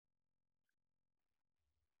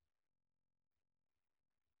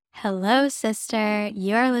Hello, sister.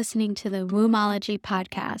 You are listening to the Wombology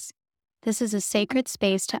podcast. This is a sacred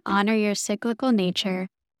space to honor your cyclical nature,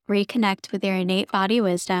 reconnect with your innate body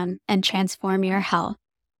wisdom, and transform your health.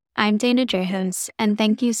 I'm Dana Drehos, and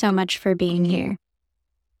thank you so much for being here.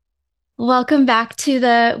 Welcome back to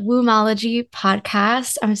the Wombology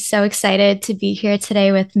podcast. I'm so excited to be here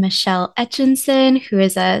today with Michelle Etchison, who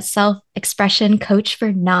is a self-expression coach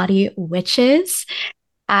for naughty witches.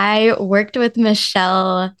 I worked with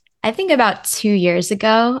Michelle, I think about 2 years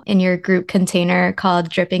ago in your group container called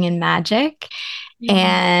Dripping in Magic.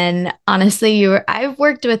 And honestly, I've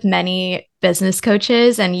worked with many business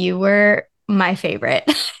coaches and you were my favorite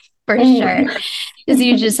for sure. Because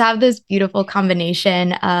you just have this beautiful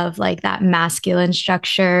combination of like that masculine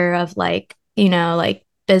structure of like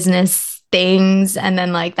business things and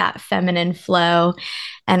then like that feminine flow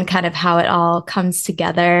and kind of how it all comes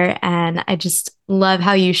together. And I just love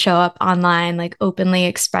how you show up online, like openly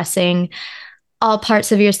expressing all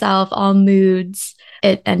parts of yourself, all moods,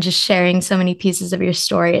 and just sharing so many pieces of your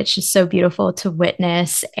story. It's just so beautiful to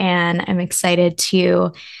witness. And I'm excited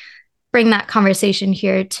to bring that conversation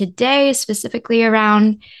here today, specifically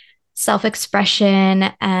around self-expression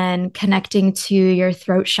and connecting to your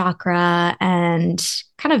throat chakra and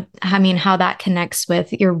kind of, how that connects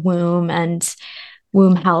with your womb and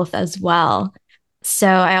womb health as well. So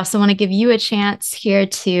I also want to give you a chance here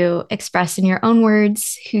to express in your own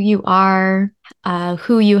words who you are,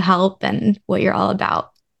 who you help, and what you're all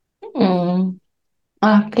about. Oh,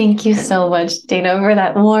 thank you so much, Dana, for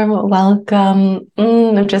that warm welcome.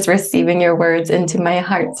 I'm just receiving your words into my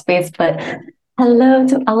heart space. But hello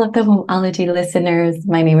to all of the Wombology listeners.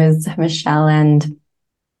 My name is Michelle, and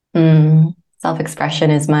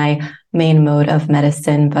self-expression is my main mode of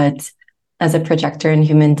medicine. But as a projector in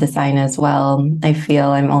human design as well, I feel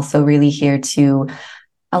I'm also really here to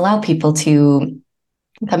allow people to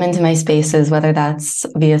come into my spaces, whether that's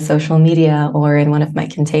via social media or in one of my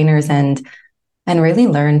containers, and really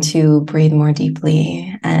learn to breathe more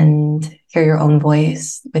deeply and hear your own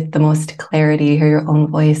voice with the most clarity, hear your own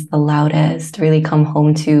voice the loudest, really come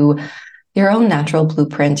home to your own natural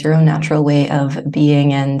blueprint, your own natural way of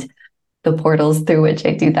being. And the portals through which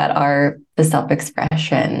I do that are the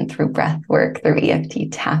self-expression, through breath work, through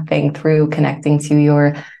EFT tapping, through connecting to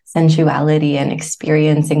your sensuality and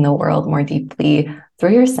experiencing the world more deeply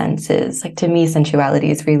through your senses. Like, to me,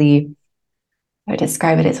 sensuality is really, I would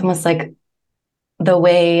describe it, it's almost like the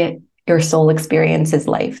way your soul experiences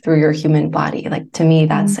life through your human body. Like, to me,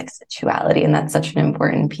 that's like sensuality. And that's such an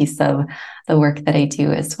important piece of the work that I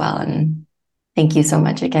do as well. And thank you so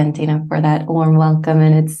much again, Dina, for that warm welcome.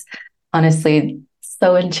 And it's honestly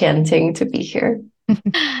so enchanting to be here.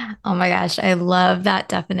 Oh my gosh, I love that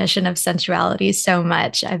definition of sensuality so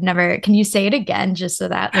much. Can you say it again just so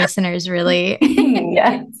that listeners really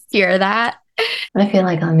Yes. hear that? I feel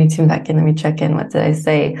like, let me tune back in. Let me check in. What did I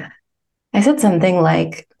say? I said something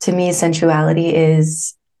like, to me, sensuality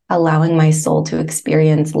is allowing my soul to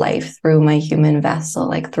experience life through my human vessel,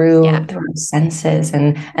 like through our senses.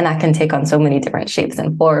 And that can take on so many different shapes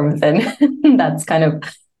and forms. And that's kind of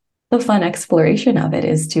the fun exploration of it,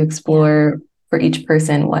 is to explore for each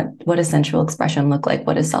person what does sensual expression look like?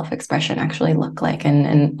 What does self-expression actually look like?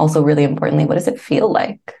 And also, really importantly, what does it feel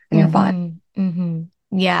like in your body?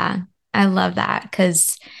 Yeah, I love that,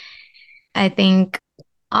 because I think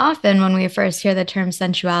often when we first hear the term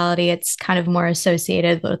sensuality, it's kind of more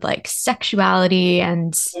associated with like sexuality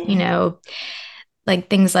and, like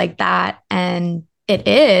things like that. And it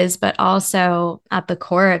is, but also at the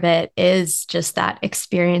core of it is just that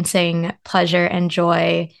experiencing pleasure and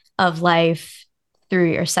joy of life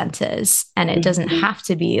through your senses. And it doesn't have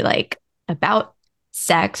to be like about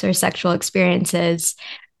sex or sexual experiences.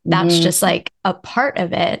 That's just like a part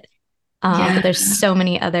of it. But there's so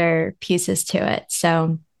many other pieces to it.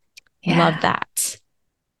 So love that.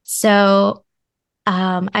 So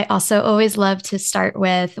I also always love to start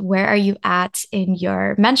with, where are you at in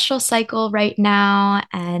your menstrual cycle right now?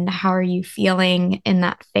 And how are you feeling in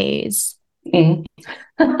that phase?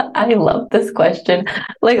 I love this question.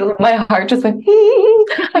 Like, my heart just went,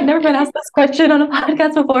 I've never been asked this question on a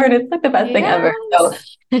podcast before, and it's like the best thing ever. So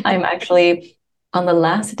I'm actually on the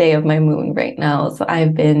last day of my moon right now. So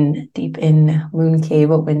I've been deep in moon cave,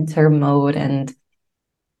 winter mode, and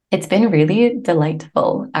it's been really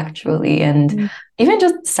delightful, actually. And even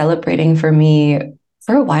just celebrating, for me,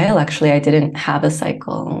 for a while, actually, I didn't have a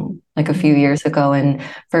cycle like a few years ago. And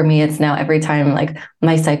for me, it's now every time, like,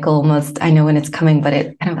 my cycle almost, I know when it's coming, but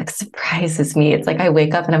it kind of like surprises me. It's like I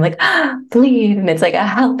wake up and I'm like, bleed. And it's like a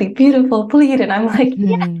healthy, beautiful bleed. And I'm like,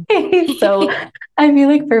 yay. So I feel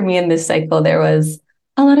like for me in this cycle, there was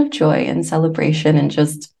a lot of joy and celebration and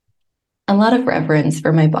just a lot of reverence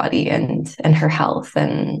for my body and her health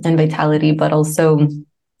and vitality, but also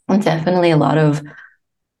definitely a lot of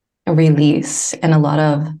release and a lot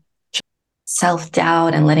of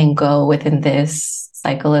self-doubt and letting go within this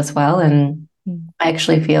cycle as well. And I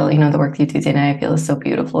actually feel, the work you do, Dana, I feel is so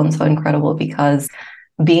beautiful and so incredible, because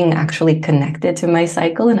being actually connected to my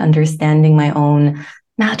cycle and understanding my own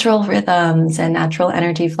natural rhythms and natural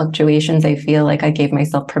energy fluctuations, I feel like I gave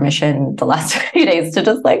myself permission the last few days to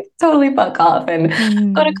just like totally fuck off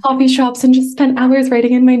and go to coffee shops and just spend hours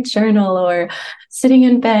writing in my journal or sitting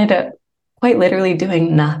in bed, quite literally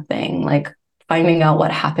doing nothing, like finding out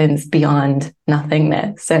what happens beyond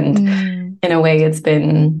nothingness. And in a way, it's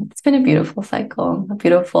been a beautiful cycle, a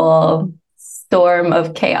beautiful storm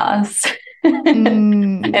of chaos.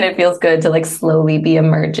 And it feels good to like slowly be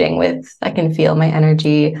emerging with, I can feel my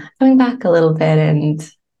energy coming back a little bit,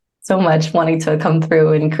 and so much wanting to come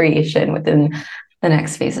through in creation within the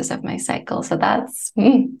next phases of my cycle. So that's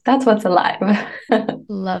what's alive.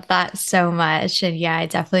 Love that so much. And yeah, I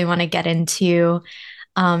definitely want to get into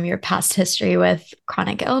your past history with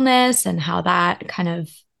chronic illness and how that kind of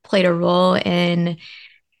played a role in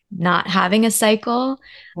not having a cycle.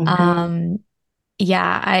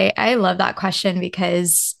 Yeah, I love that question,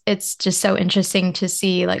 because it's just so interesting to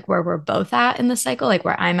see like where we're both at in the cycle, like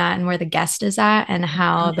where I'm at and where the guest is at, and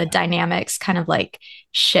how the dynamics kind of like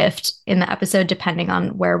shift in the episode depending on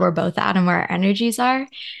where we're both at and where our energies are.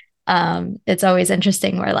 It's always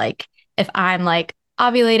interesting where like if I'm like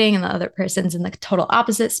ovulating and the other person's in the total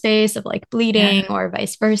opposite space of like bleeding, or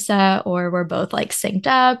vice versa, or we're both like synced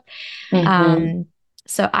up.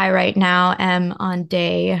 So I right now am on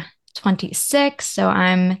day 26. So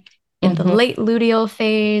I'm in the late luteal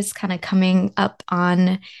phase, kind of coming up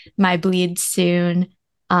on my bleed soon.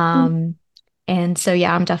 And so,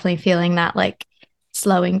 yeah, I'm definitely feeling that like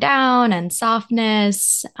slowing down and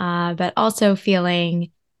softness, but also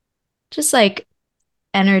feeling just like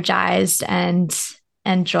energized and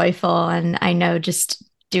joyful. And I know just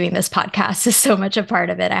doing this podcast is so much a part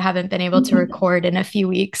of it. I haven't been able to record in a few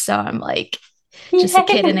weeks, so I'm like just a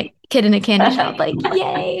kid in a candy shop, like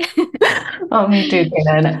yay. Oh, me too,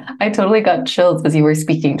 Dana. I totally got chills as you were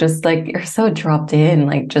speaking. Just like you're so dropped in,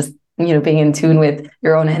 like just being in tune with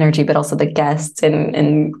your own energy, but also the guests,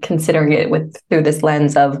 and considering it through this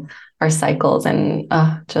lens of our cycles, and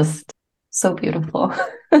just so beautiful.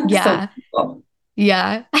 Yeah. So beautiful.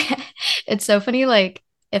 Yeah. It's so funny, like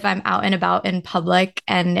if I'm out and about in public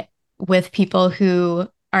and with people who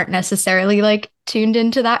aren't necessarily like tuned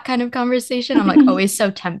into that kind of conversation, I'm like always so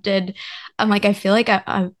tempted. I'm like, I feel like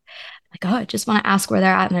I'm like, oh, I just want to ask where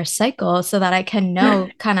they're at in their cycle so that I can know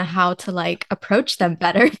kind of how to like approach them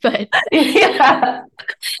better. But yeah.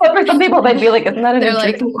 But for some people, they'd be like, isn't that an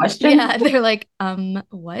interesting question? Yeah, they're like,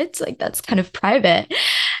 what? Like, that's kind of private.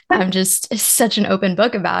 I'm just such an open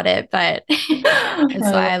book about it. But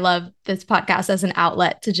that's why I love this podcast as an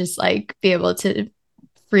outlet to just like be able to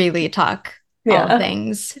freely talk all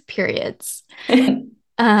things, periods.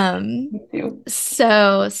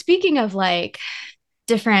 So speaking of like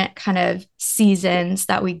different kind of seasons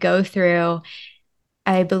that we go through,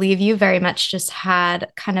 I believe you very much just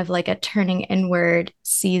had kind of like a turning inward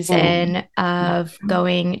season of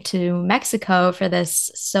going to Mexico for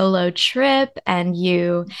this solo trip, and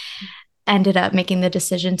you ended up making the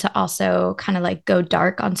decision to also kind of like go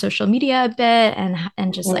dark on social media a bit,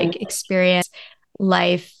 and just like experience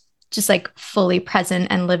life just like fully present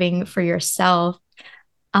and living for yourself.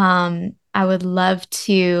 I would love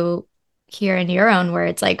to hear in your own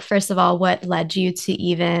words, like, first of all, what led you to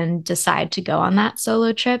even decide to go on that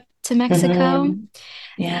solo trip to Mexico?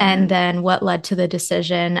 And then what led to the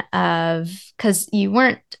decision of, because you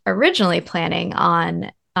weren't originally planning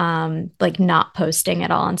on like not posting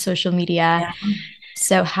at all on social media.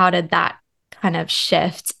 So how did that kind of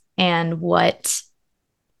shift, and what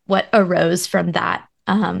arose from that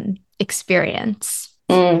experience?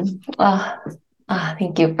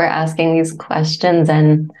 Thank you for asking these questions.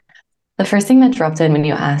 And the first thing that dropped in when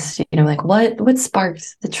you asked, like what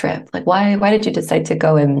sparked the trip? Like why did you decide to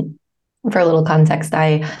go? And for a little context,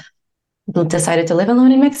 I decided to live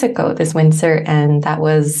alone in Mexico this winter, and that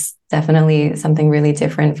was definitely something really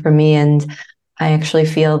different for me. And I actually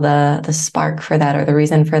feel the spark for that, or the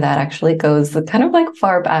reason for that, actually goes kind of like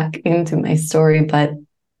far back into my story. But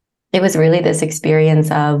it was really this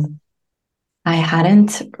experience of, I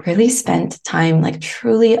hadn't really spent time like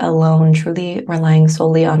truly alone, truly relying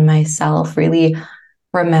solely on myself, really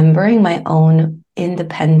remembering my own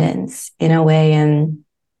independence in a way. And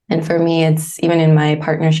for me, it's even in my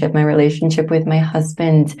partnership, my relationship with my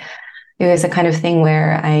husband, it was a kind of thing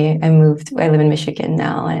where I live in Michigan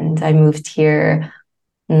now, and I moved here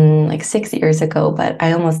like 6 years ago, but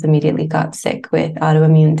I almost immediately got sick with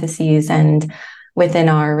autoimmune disease. And within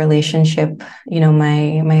our relationship,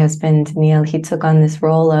 my husband Neil, he took on this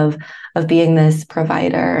role of being this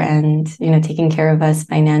provider and taking care of us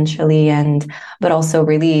financially, and but also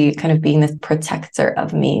really kind of being this protector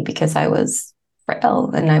of me because I was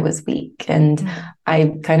frail and I was weak, and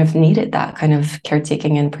I kind of needed that kind of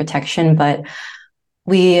caretaking and protection. But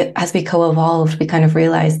as we co-evolved, we kind of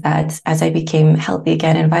realized that as I became healthy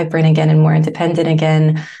again and vibrant again and more independent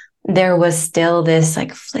again, there was still this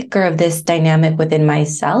like flicker of this dynamic within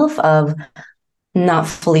myself of not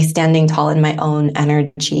fully standing tall in my own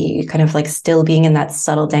energy, kind of like still being in that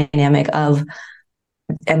subtle dynamic of,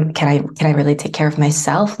 can I really take care of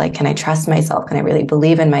myself? Like, can I trust myself? Can I really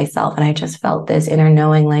believe in myself? And I just felt this inner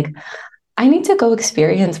knowing, like, I need to go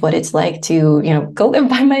experience what it's like to, go live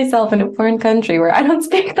by myself in a foreign country where I don't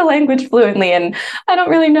speak the language fluently and I don't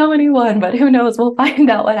really know anyone, but who knows, we'll find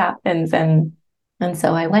out what happens. And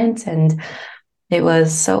so I went, and it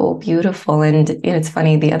was so beautiful. And it's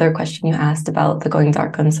funny, the other question you asked about the going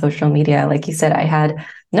dark on social media, like you said, I had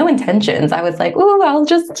no intentions. I was like, oh, I'll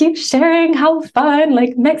just keep sharing how fun,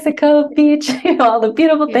 like Mexico beach, all the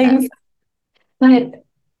beautiful things. But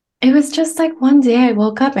it was just like one day I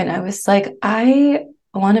woke up and I was like, I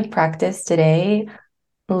want to practice today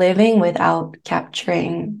living without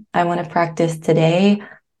capturing. I want to practice today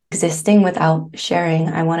existing without sharing.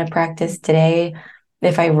 I want to practice today.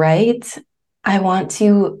 If I write, I want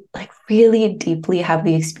to like really deeply have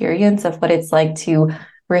the experience of what it's like to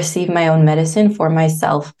receive my own medicine for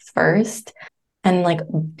myself first and like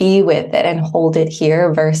be with it and hold it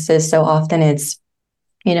here, versus so often it's,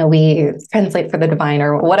 we translate for the divine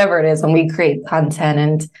or whatever it is when we create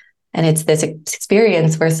content, and it's this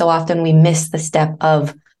experience where so often we miss the step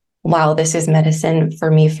of, wow, this is medicine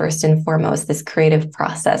for me first and foremost, this creative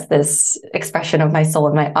process, this expression of my soul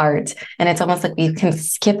and my art. And it's almost like we can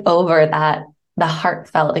skip over that, the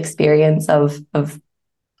heartfelt experience of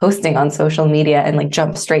posting on social media and like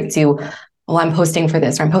jump straight to, well, I'm posting for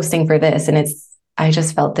this or I'm posting for this. And I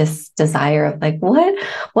just felt this desire of like, what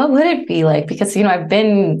would it be like? Because, I've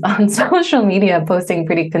been on social media posting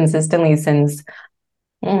pretty consistently since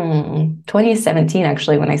 2017,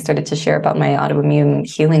 actually, when I started to share about my autoimmune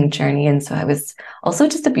healing journey. And so it was also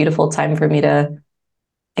just a beautiful time for me to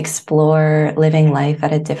explore living life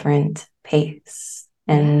at a different pace.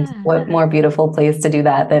 And what more beautiful place to do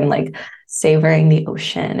that than like savoring the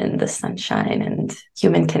ocean and the sunshine and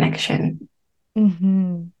human connection.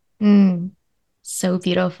 So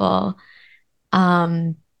beautiful.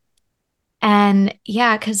 And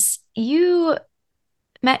yeah, because you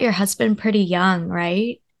met your husband pretty young,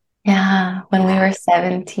 right? Yeah, when we were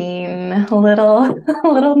 17, little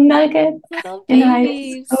nuggets Little in high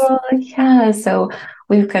babies. school. Yeah, so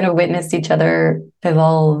we've kind of witnessed each other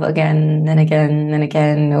evolve again and again and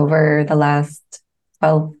again over the last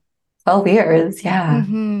 12 years. Yeah.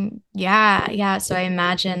 Yeah, yeah. So I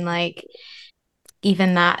imagine like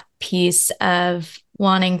even that piece of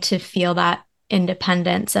wanting to feel that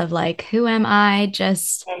independence of like, who am I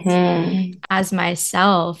just as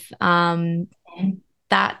myself?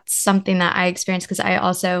 That's something that I experienced because I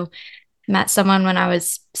also met someone when I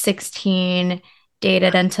was 16,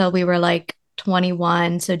 dated until we were like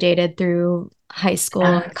 21. So dated through high school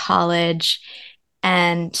and college.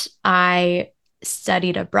 And I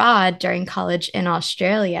studied abroad during college in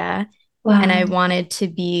Australia. Wow. And I wanted to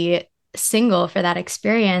be single for that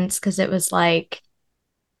experience because it was like,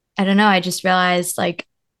 I don't know, I just realized like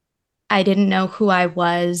I didn't know who I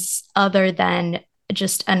was other than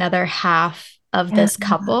just another half of this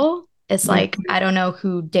couple. It's like, I don't know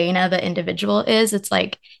who Dana, the individual, is. It's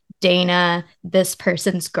like Dana, this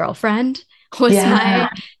person's girlfriend, was my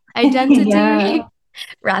identity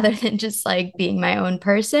rather than just like being my own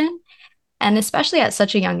person. And especially at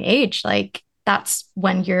such a young age, like that's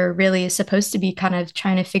when you're really supposed to be kind of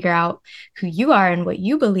trying to figure out who you are and what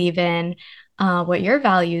you believe in, what your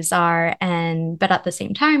values are. But at the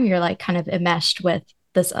same time, you're like kind of enmeshed with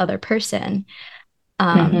this other person.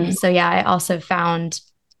 So yeah, I also found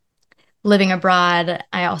living abroad,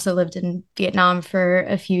 I also lived in Vietnam for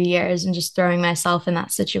a few years and just throwing myself in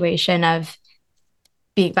that situation of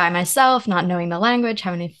being by myself, not knowing the language,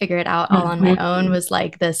 having to figure it out all on my own was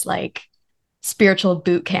like this like spiritual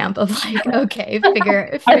boot camp of like, okay,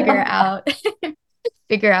 figure out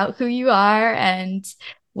figure out who you are and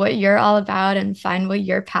what you're all about and find what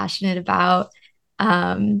you're passionate about.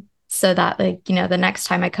 So that like, the next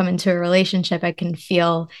time I come into a relationship, I can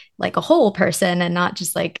feel like a whole person and not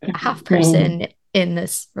just like a half person in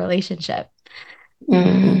this relationship.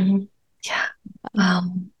 Yeah. Wow.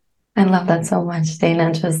 I love that so much,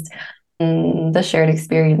 Dana. Just the shared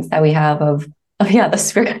experience that we have of yeah, the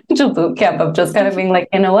spiritual boot camp of just kind of being like,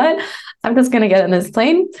 you know what? I'm just going to get on this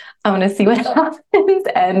plane. I'm going to see what happens.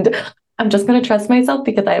 And I'm just going to trust myself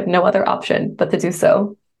because I have no other option but to do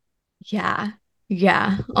so. Yeah.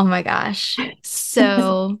 Yeah. Oh my gosh.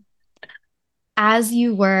 So, as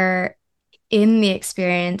you were in the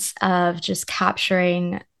experience of just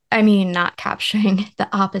capturing, I mean, not capturing the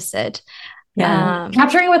opposite. Yeah.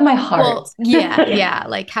 Capturing with my heart. Well, yeah, yeah,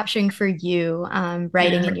 like capturing for you,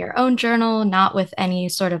 writing in your own journal, not with any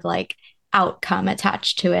sort of like outcome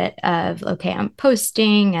attached to it of, okay, I'm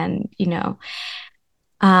posting and,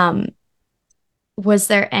 um, was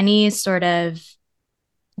there any sort of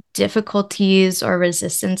difficulties or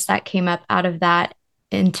resistance that came up out of that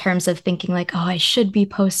in terms of thinking like, oh, I should be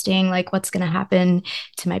posting, like what's going to happen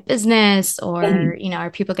to my business, or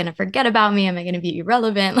are people going to forget about me, am I going to be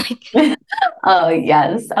irrelevant? Like, Oh,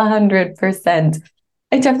 yes, 100%.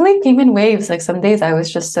 It definitely came in waves. Like some days I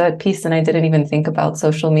was just so at peace and I didn't even think about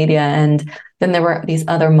social media. And then there were these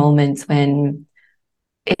other moments when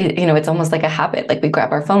it's almost like a habit. Like we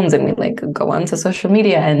grab our phones and we like go onto social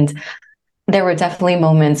media. And there were definitely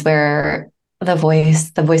moments where the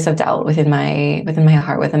voice of doubt within my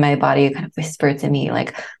heart, within my body kind of whispered to me,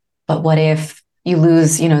 like, but what if you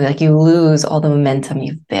lose, like you lose all the momentum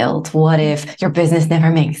you've built? What if your business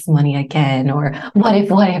never makes money again? Or what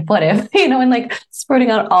if, and like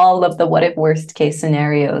spurting out all of the what if worst case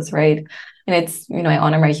scenarios, right? And it's, I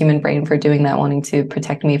honor my human brain for doing that, wanting to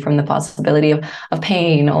protect me from the possibility of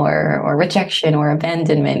pain or rejection or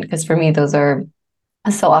abandonment. Because for me, those are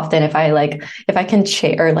so often if I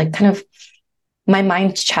can or like kind of my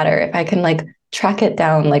mind chatter, if I can like track it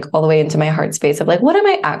down like all the way into my heart space of like, what am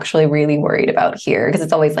I actually really worried about here? Because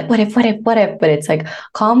it's always like, what if, but it's like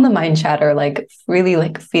calm the mind chatter, like really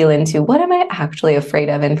like feel into what am I actually afraid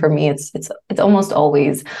of? And for me, it's almost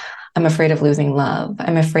always, I'm afraid of losing love.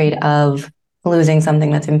 I'm afraid of losing something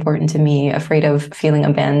that's important to me, afraid of feeling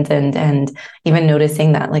abandoned, and even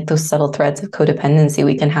noticing that like those subtle threads of codependency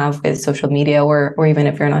we can have with social media, or even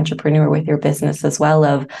if you're an entrepreneur with your business as well,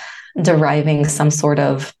 of deriving some sort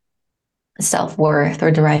of self-worth or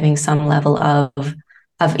deriving some level of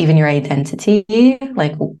even your identity,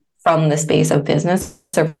 like from the space of business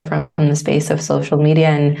or from the space of social media.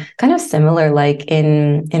 And kind of similar, like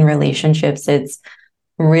in relationships, it's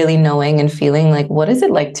really knowing and feeling like, what is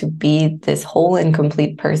it like to be this whole and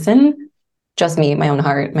complete person? Just me, my own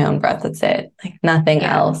heart, my own breath. That's it. Like nothing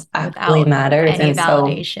yeah, else actually without matters. any And so,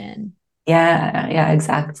 validation. yeah,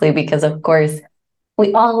 exactly. Because of course,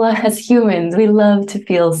 we all, as humans, we love to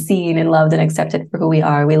feel seen and loved and accepted for who we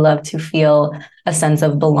are. We love to feel a sense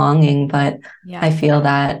of belonging. But Yeah. I feel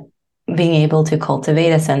that being able to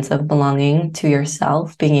cultivate a sense of belonging to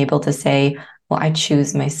yourself, being able to say, well, I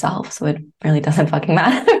choose myself. So it really doesn't fucking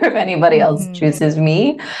matter if anybody else chooses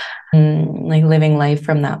me. Like living life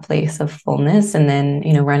from that place of fullness, and then,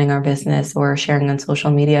 running our business or sharing on social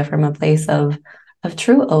media from a place of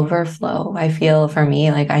true overflow. I feel for me,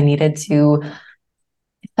 like I needed to,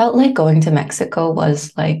 it felt like going to Mexico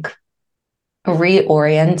was like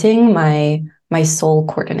reorienting my soul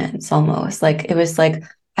coordinates almost. Like it was like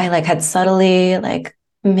I like had subtly like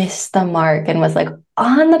missed the mark and was like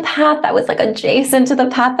on the path that was like adjacent to the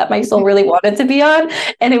path that my soul really wanted to be on.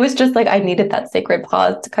 And it was just like I needed that sacred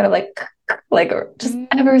pause to kind of like just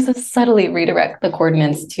ever so subtly redirect the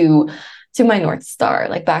coordinates to my North Star,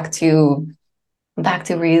 like back to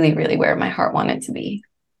really, really where my heart wanted to be.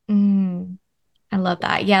 Mm, I love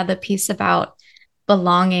that. Yeah, the piece about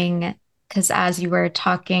belonging, because as you were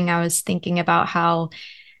talking, I was thinking about how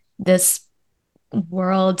this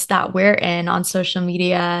world that we're in on social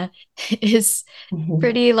media is Mm-hmm.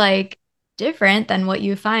 pretty like different than what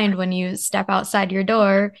you find when you step outside your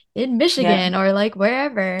door in Yeah, Michigan or like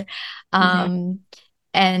wherever. exactly. Um,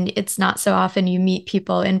 and it's not so often you meet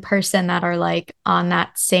people in person that are like on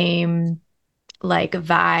that same like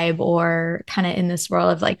vibe, or kind of in this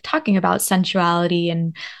world of like talking about sensuality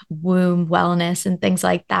and womb wellness and things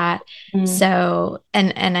like that. Mm. So,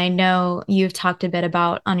 and I know you've talked a bit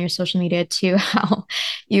about on your social media too, how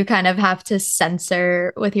you kind of have to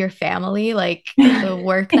censor with your family, like the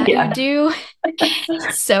work that you Yeah. do.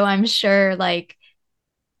 So I'm sure like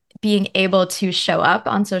being able to show up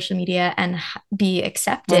on social media and be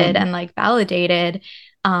accepted Mm. and like validated,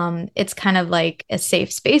 it's kind of like a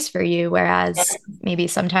safe space for you, whereas maybe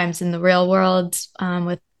sometimes in the real world,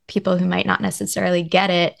 with people who might not necessarily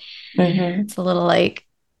get it, Hmm. it's a little like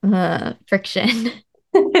friction.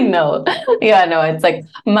 No, yeah, no, it's like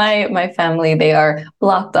my family, they are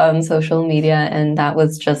blocked on social media, and that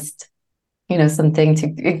was just, something to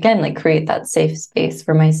again like create that safe space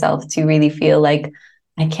for myself to really feel like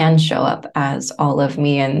I can show up as all of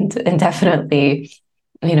me, and definitely,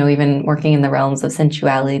 even working in the realms of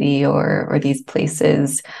sensuality or these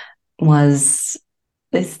places was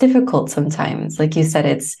it's difficult sometimes. Like you said,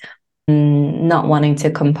 it's not wanting to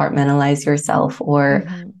compartmentalize yourself or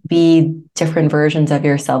Mm-hmm. be different versions of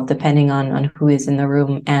yourself depending on who is in the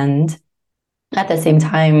room. And at the same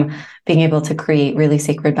time, being able to create really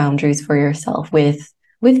sacred boundaries for yourself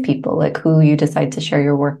with people, like who you decide to share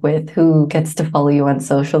your work with, who gets to follow you on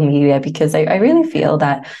social media. Because I really feel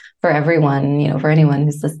that for everyone, for anyone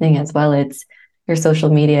who's listening as well, it's your social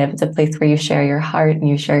media. If it's a place where you share your heart and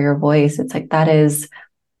you share your voice, it's like that is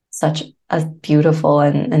such a beautiful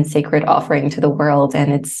and sacred offering to the world.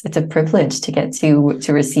 And it's a privilege to get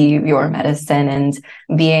to receive your medicine and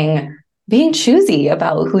being choosy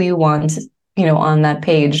about who you want, on that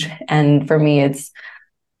page. And for me,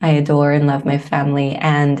 I adore and love my family.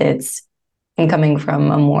 And it's coming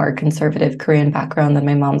from a more conservative Korean background than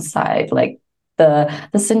my mom's side, like the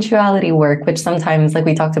sensuality work, which sometimes, like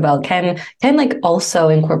we talked about, can like also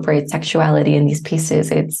incorporate sexuality in these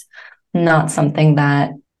pieces. It's not something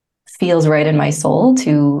that feels right in my soul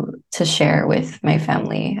to share with my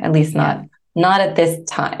family, at least Yeah. not at this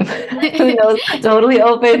time. Who knows? Totally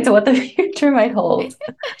open to what the future might hold.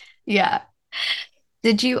 Yeah.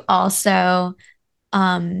 Did you also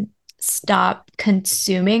um stop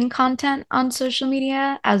consuming content on social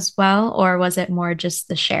media as well, or was it more just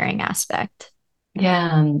the sharing aspect?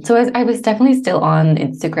 Yeah. So I was definitely still on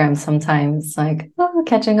Instagram sometimes, like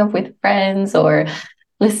catching up with friends or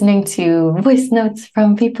listening to voice notes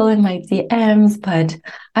from people in my DMs. But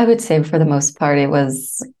I would say for the most part, it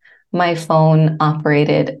was my phone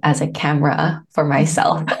operated as a camera for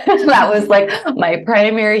myself. That was like my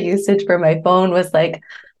primary usage for my phone was like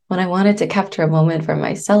when I wanted to capture a moment for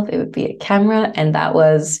myself, it would be a camera. And that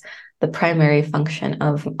was the primary function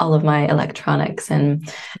of all of my electronics. And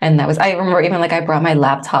that was, I remember even like I brought my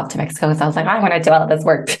laptop to Mexico because I was like, I want to do all this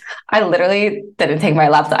work. I literally didn't take my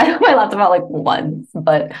laptop. I took my laptop out like once,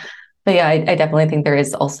 but yeah, I definitely think there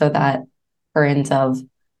is also that current of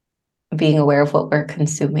being aware of what we're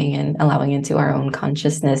consuming and allowing into our own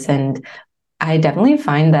consciousness. And I definitely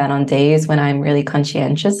find that on days when I'm really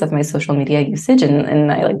conscientious of my social media usage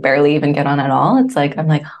and I like barely even get on at all, it's like I'm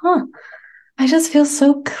like, I just feel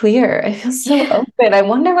so clear. I feel so Yeah. open. I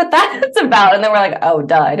wonder what that's about. And then we're like, oh,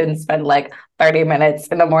 duh, I didn't spend like 30 minutes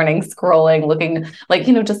in the morning scrolling, looking like,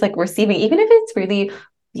 just like receiving, even if it's really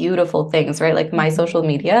beautiful things, right? Like my Mhm. social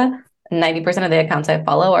media, 90% of the accounts I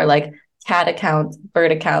follow are like cat accounts,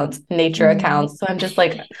 bird accounts, nature Mhm. accounts. So I'm just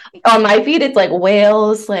like, on my feed, it's like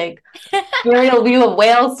whales, like aerial view of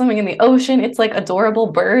whales swimming in the ocean. It's like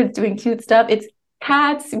adorable birds doing cute stuff. It's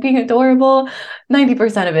cats being adorable.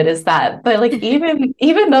 90% of it is that. But like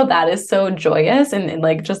even though that is so joyous and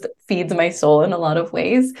like just feeds my soul in a lot of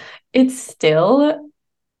ways, it's still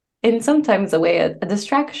in sometimes a way a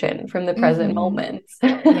distraction from the present Mhm. moment.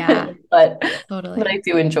 Yeah, but but I totally.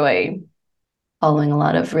 do enjoy following a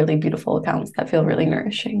lot of really beautiful accounts that feel really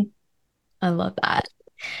nourishing. I love that.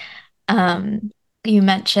 Um, you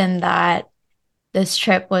mentioned that this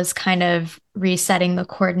trip was kind of resetting the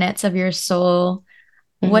coordinates of your soul.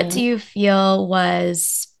 What do Mhm. you feel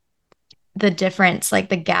was the difference, like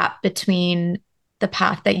the gap between the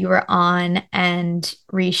path that you were on and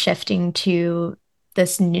reshifting to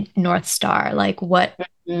this North Star? Like, what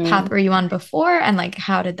path Mm. were you on before, and like,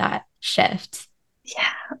 how did that shift?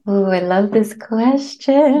 Yeah. Oh, I love this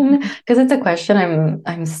question because it's a question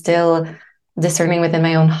I'm still discerning within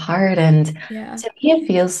my own heart. And Yeah. to me, it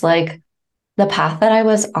feels like the path that I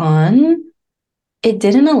was on, it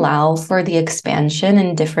didn't allow for the expansion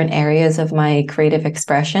in different areas of my creative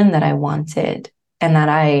expression that I wanted and that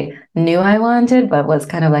I knew I wanted, but was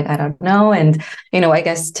kind of like, I don't know. And, I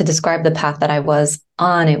guess to describe the path that I was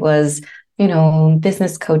on, it was,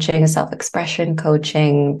 business coaching, self-expression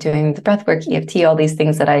coaching, doing the breathwork, EFT, all these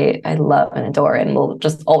things that I love and adore and will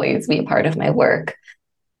just always be a part of my work.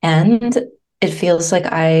 And it feels like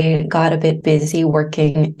I got a bit busy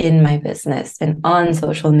working in my business and on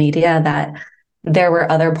social media that there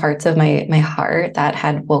were other parts of my heart that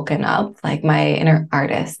had woken up. Like my inner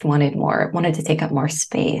artist wanted to take up more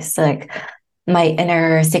space. Like my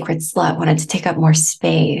inner sacred slut wanted to take up more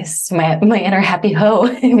space. My inner happy hoe,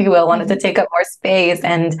 if you will, wanted to Mhm. take up more space.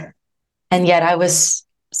 And yet I was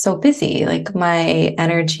so busy. Like my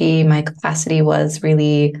energy, my capacity was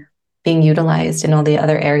really being utilized in all the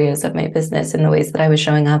other areas of my business in the ways that I was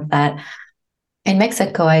showing up that in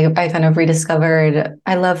Mexico, I kind of rediscovered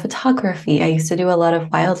I love photography. I used to do a lot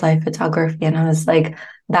of wildlife photography, and I was like,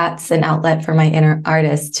 that's an outlet for my inner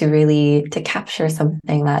artist to really to capture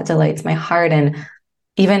something that delights my heart. And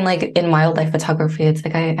even like in wildlife photography, it's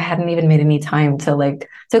like I hadn't even made any time to like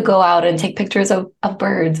to go out and take pictures of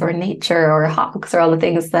birds or nature or hawks or all the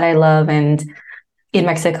things that I love. And in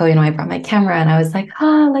Mexico, I brought my camera and I was like,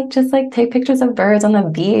 like just like take pictures of birds on the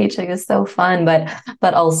beach. Like it's so fun.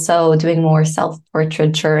 But also doing more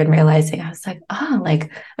self-portraiture and realizing I was like, like,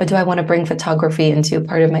 do I want to bring photography into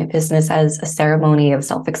part of my business as a ceremony of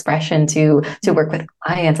self-expression to work with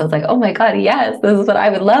clients? I was like, oh my God, yes, this is what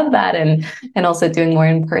I would love that. And also doing more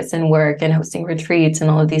in-person work and hosting retreats and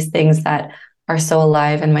all of these things that are so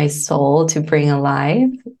alive in my soul to bring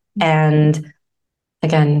alive. And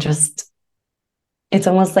again, just it's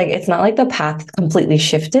almost like it's not like the path completely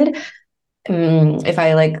shifted. If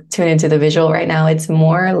I like tune into the visual right now, it's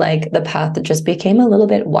more like the path that just became a little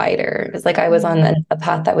bit wider. It's like I was on a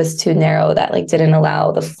path that was too narrow that like didn't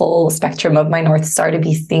allow the full spectrum of my North Star to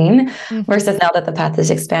be seen. Versus now that the path is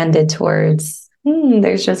expanded towards,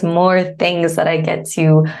 there's just more things that I get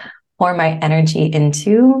to pour my energy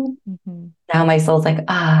into. Now my soul's like,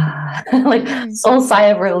 like soul sigh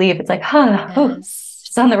of relief. It's like,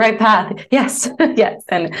 it's on the right path. Yes, yes.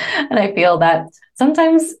 And I feel that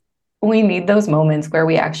sometimes we need those moments where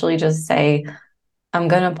we actually just say, I'm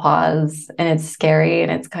gonna pause, and it's scary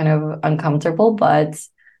and it's kind of uncomfortable,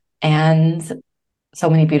 and so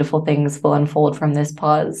many beautiful things will unfold from this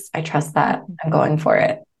pause. I trust that. I'm going for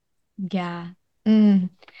it. Yeah.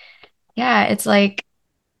 Yeah, it's like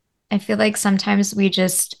I feel like sometimes we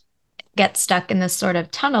just get stuck in this sort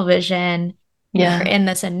of tunnel vision or in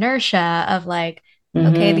this inertia of like,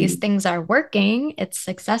 okay, these things are working, it's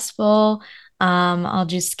successful. I'll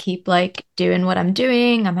just keep like doing what I'm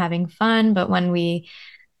doing. I'm having fun. But when we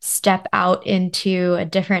step out into a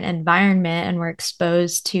different environment and we're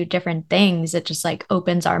exposed to different things, it just like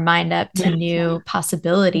opens our mind up to new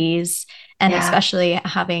possibilities. And especially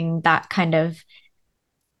having that kind of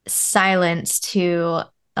silence to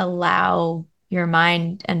allow your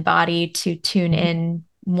mind and body to tune in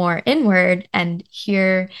more inward and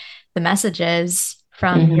hear the messages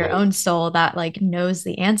from your own soul that like knows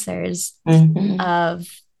the answers of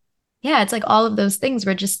it's like all of those things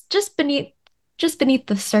were just beneath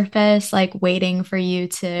the surface, like waiting for you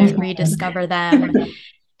to rediscover them.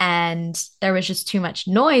 And there was just too much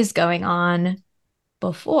noise going on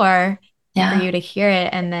before for you to hear it.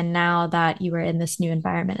 And then now that you were in this new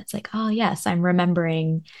environment, it's like, oh yes, I'm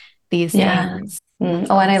remembering these things.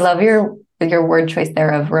 And I love your word choice there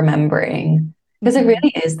of remembering, because it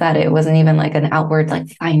really is that it wasn't even like an outward like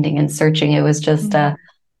finding and searching. It was just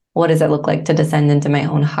what does it look like to descend into my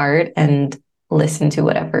own heart and listen to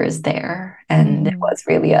whatever is there. And it was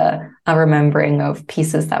really a remembering of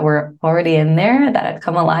pieces that were already in there that had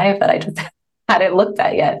come alive that I just hadn't looked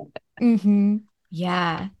at yet.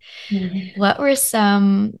 Yeah. What were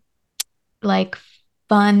some like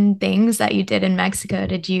fun things that you did in Mexico?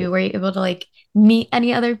 Were you able to like meet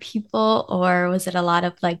any other people, or was it a lot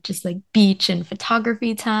of like just like beach and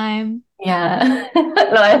photography time? Yeah. No,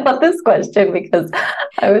 I love this question because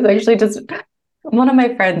I was actually just one of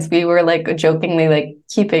my friends, we were like jokingly like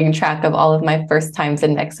keeping track of all of my first times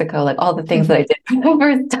in Mexico, like all the things that I did for the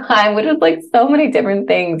first time, which was like so many different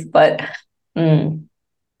things, but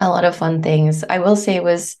a lot of fun things. I will say it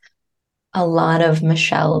was a lot of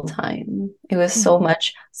Michelle time. It was so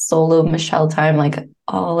much solo Michelle time, like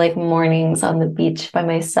all like mornings on the beach by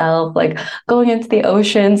myself, like going into the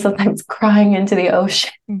ocean, sometimes crying into the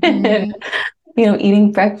ocean, and,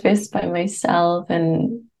 eating breakfast by myself.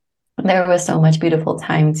 And there was so much beautiful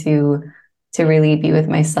time to really be with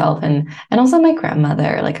myself, and also my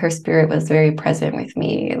grandmother, like her spirit was very present with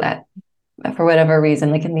me, that for whatever reason,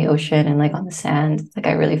 like in the ocean and like on the sand, like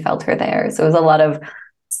I really felt her there. So it was a lot of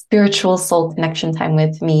spiritual soul connection time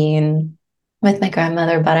with me and with my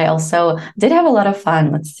grandmother. But I also did have a lot of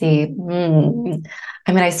fun. Let's see. I mean,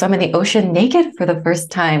 I swam in the ocean naked for the first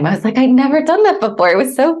time. I was like, I'd never done that before. It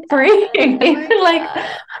was so freeing. even like,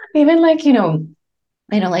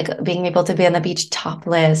 like being able to be on the beach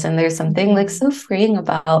topless. And there's something like so freeing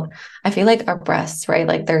about, I feel like our breasts, right?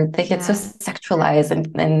 Like they get so sexualized,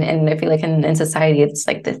 and I feel like in society, it's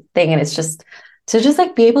like this thing, and it's just to just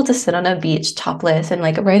like be able to sit on a beach topless and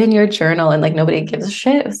like write in your journal and like nobody gives a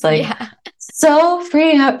shit. It's like so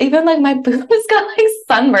freeing. Even like my boobs got like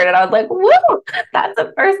sunburned, and I was like, whoa, that's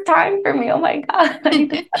the first time for me. Oh my God.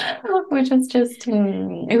 Which was just,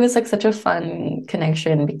 it was like such a fun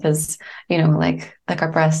connection because, like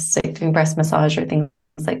our breasts, like doing breast massage or things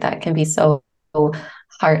like that can be so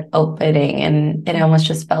heart opening. And it almost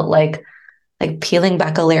just felt like peeling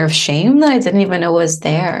back a layer of shame that I didn't even know was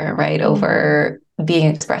there, right? Over being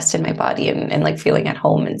expressed in my body and like feeling at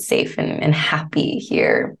home and safe and happy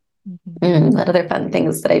here. Mhm. What other fun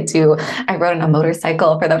things did I do? I rode on a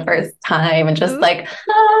motorcycle for the first time and just Ooh, like,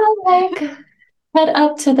 like head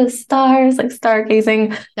up to the stars, like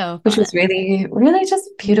stargazing, so which was fun. really, really just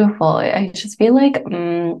beautiful. I just feel like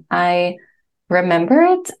I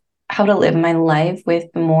remembered how to live my life with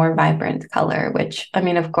more vibrant color, which I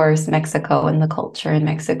mean, of course, Mexico and the culture in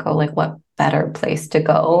Mexico, like what better place to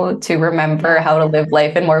go to remember how to Yeah. live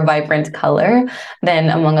life in more vibrant color than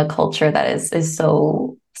among a culture that is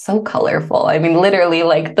so colorful. I mean, literally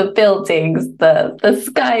like the buildings, the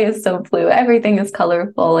sky is so blue, everything is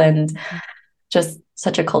colorful and just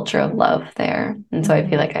such a culture of love there. And so I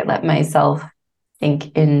feel Mhm. like I let myself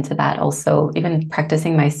think into that also. Even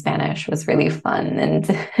practicing my Spanish was really fun and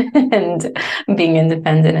and being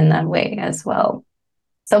independent in that way as well.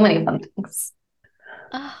 So many fun things.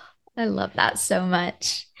 Oh, I love that so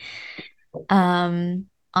much.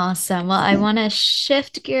 Awesome. Well, I want to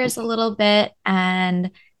shift gears a little bit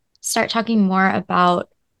and start talking more about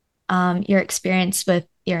your experience with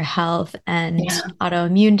your health and Yeah.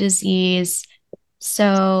 autoimmune disease.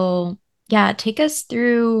 So, yeah, take us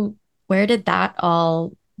through where did that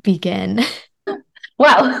all begin?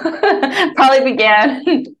 Well, probably began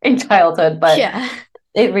in childhood, but Yeah.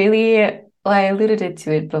 it really, well, I alluded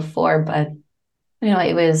to it before, but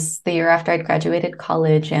it was the year after I'd graduated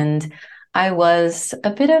college and I was a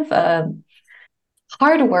bit of a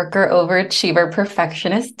hard worker, overachiever,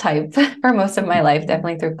 perfectionist type for most of my life, Mhm.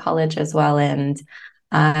 definitely through college as well. And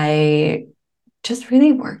I just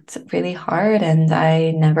really worked really hard and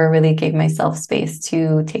I never really gave myself space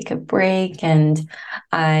to take a break. And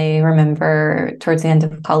I remember towards the end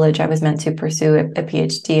of college, I was meant to pursue a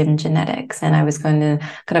PhD in genetics and I was going to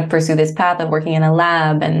kind of pursue this path of working in a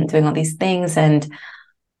lab and doing all these things. And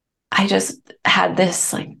I just had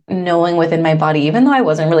this like knowing within my body, even though I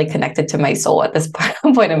wasn't really connected to my soul at this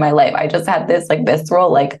point in my life, I just had this like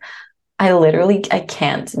visceral, like I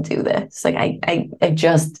can't do this. Like I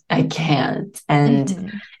can't. And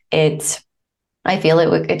Mhm. it, I feel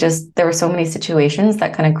it just, there were so many situations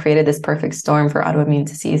that kind of created this perfect storm for autoimmune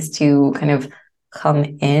disease to kind of come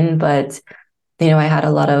in. But, I had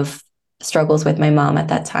a lot of struggles with my mom at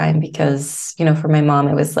that time because, for my mom,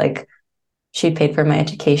 it was like, she paid for my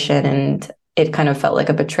education and it kind of felt like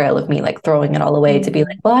a betrayal of me, like throwing it all away to be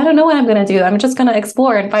like, Mm. well, I don't know what I'm going to do. I'm just going to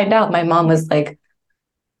explore and find out. My mom was like,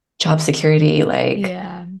 job security, like,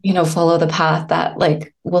 Yeah. follow the path that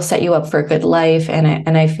like will set you up for a good life.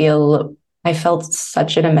 And I feel I felt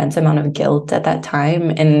such an immense amount of guilt at that time.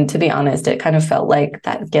 And to be honest, it kind of felt like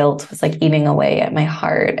that guilt was like eating away at my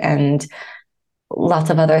heart. And lots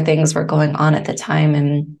of other things were going on at the time.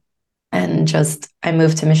 And just I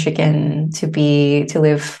moved to Michigan to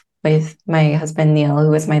live with my husband Neil, who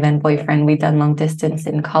was my then boyfriend. We'd done long distance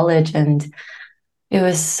in college, and it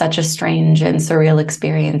was such a strange and surreal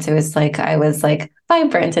experience. It was like I was like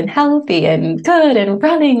vibrant and healthy and good and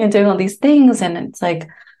running and doing all these things, and it's like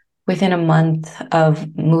within a month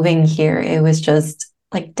of moving here, it was just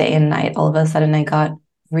like day and night. All of a sudden, I got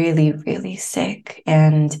really, really sick,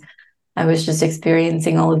 and I was just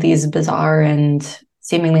experiencing all of these bizarre and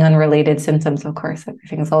seemingly unrelated symptoms. Of course,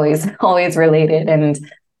 everything's always always related. And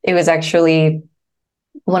it was actually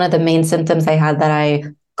one of the main symptoms I had that I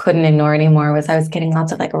couldn't ignore anymore was I was getting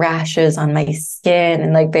lots of like rashes on my skin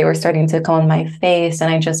and like they were starting to come on my face.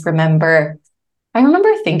 And I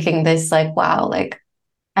remember thinking this like, wow, like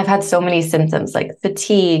I've had so many symptoms like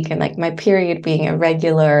fatigue and like my period being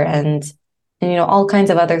irregular and all kinds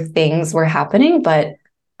of other things were happening, but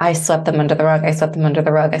I swept them under the rug. I swept them under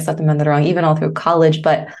the rug. I swept them under the rug, even all through college.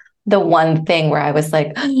 But the one thing where I was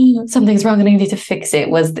like, something's wrong and I need to fix it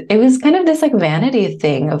was kind of this like vanity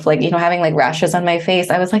thing of like, having like rashes on my face.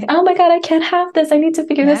 I was like, oh my God, I can't have this. I need to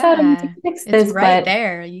figure this out. I need to Yeah. fix It's this. right But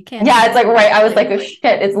there. You can't yeah, it's ignore like it. right. I was like, oh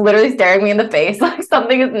shit, it's literally staring me in the face. Like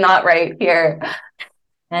something is not right here.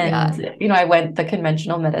 Yeah. And, I went the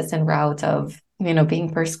conventional medicine route of, being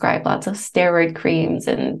prescribed lots of steroid creams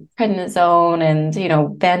and prednisone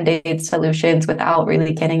and, band-aid solutions without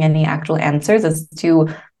really getting any actual answers as to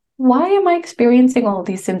why am I experiencing all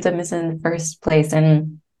these symptoms in the first place?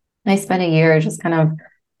 And I spent a year just kind of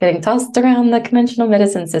getting tossed around the conventional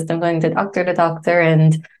medicine system, going to doctor.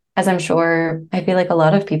 And as I'm sure, I feel like a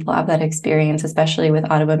lot of people have that experience, especially with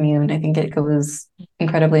autoimmune. I think it goes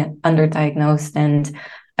incredibly underdiagnosed. And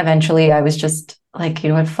eventually I was just like, you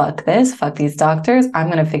know what, fuck this, fuck these doctors. I'm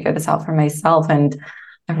going to figure this out for myself. And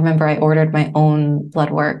I remember I ordered my own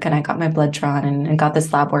blood work and I got my blood drawn and got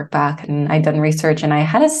this lab work back and I'd done research and I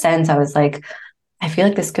had a sense, I was like, I feel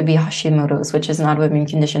like this could be Hashimoto's, which is an autoimmune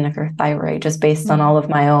condition of your thyroid, just based on Mhm. all of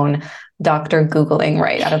my own doctor Googling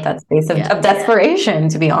right out of that space of Yeah. desperation,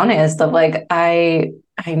 to be honest, of like,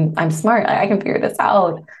 I'm smart. I can figure this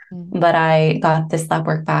out. Mm. But I got this lab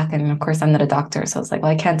work back, and of course, I'm not a doctor, so I was like,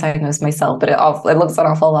 well, I can't diagnose myself. But it looks an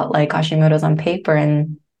awful lot like Hashimoto's on paper.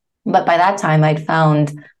 And but by that time, I'd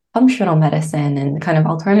found functional medicine and kind of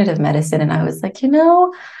alternative medicine, and I was like,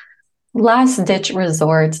 last ditch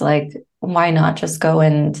resort, like why not just go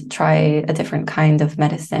and try a different kind of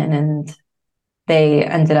medicine? And they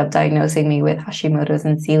ended up diagnosing me with Hashimoto's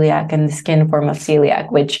and celiac and the skin form of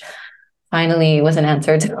celiac, which finally was an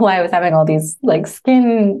answer to why I was having all these like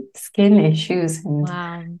skin issues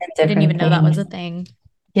Wow. and I didn't even different know that was things. a thing.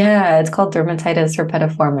 Yeah, it's called dermatitis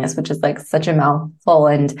herpetiformis, which is like such a mouthful.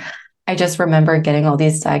 And I just remember getting all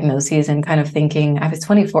these diagnoses and kind of thinking I was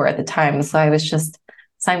 24 at the time. So I was just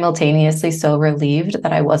simultaneously so relieved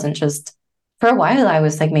that I wasn't just, for a while, I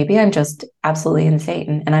was like, maybe I'm just absolutely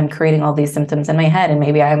insane and I'm creating all these symptoms in my head and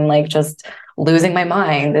maybe I'm like just losing my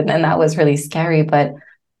mind. And that was really scary. But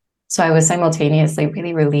so I was simultaneously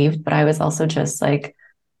really relieved, but I was also just like,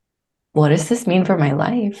 what does this mean for my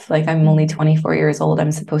life? Like, I'm only Mhm. 24 years old.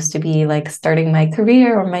 I'm supposed to be like starting my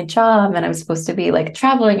career or my job, and I'm supposed to be like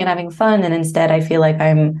traveling and having fun. And instead, I feel like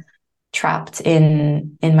I'm trapped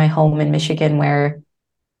in my home in Michigan, where,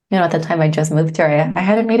 at the time I just moved here, I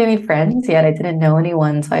hadn't made any friends yet. I didn't know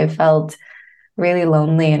anyone. So I felt really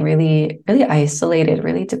lonely and really, really isolated,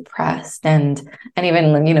 really depressed. And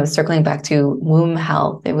even, circling back to womb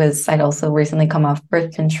health, I'd also recently come off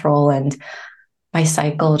birth control and my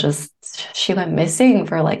cycle just she went missing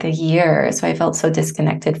for like a year. So I felt so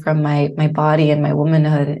disconnected from my body and my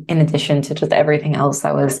womanhood, in addition to just everything else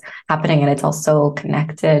that was happening. And it's all so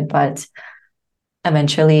connected. But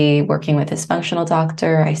eventually working with this functional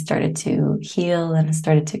doctor, I started to heal and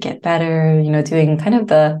started to get better, doing kind of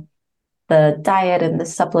the diet and the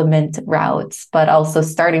supplement routes, but also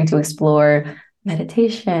starting to explore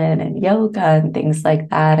meditation and yoga and things like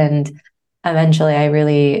that. And eventually I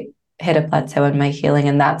really hit a plateau in my healing.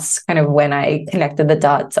 And that's kind of when I connected the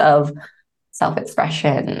dots of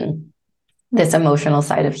self-expression, this emotional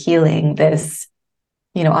side of healing, this,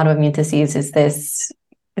 autoimmune disease is this,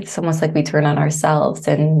 it's almost like we turn on ourselves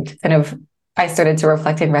and kind of, I started to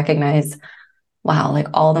reflect and recognize, wow, like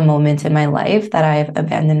all the moments in my life that I've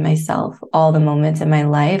abandoned myself, all the moments in my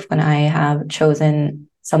life when I have chosen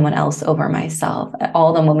someone else over myself,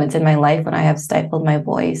 all the moments in my life when I have stifled my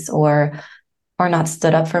voice or not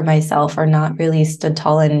stood up for myself or not really stood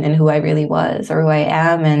tall in who I really was or who I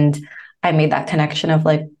am. And I made that connection of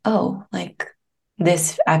like, oh, like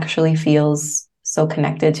this actually feels so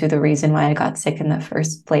connected to the reason why I got sick in the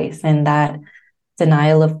first place. And that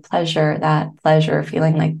denial of pleasure, that pleasure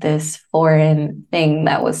feeling like this foreign thing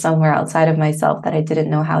that was somewhere outside of myself that I didn't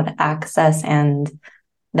know how to access. And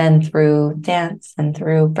then through dance and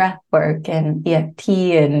through breath work and EFT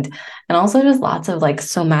and also just lots of like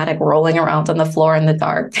somatic rolling around on the floor in the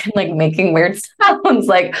dark and like making weird sounds.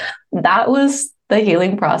 Like that was the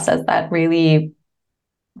healing process that really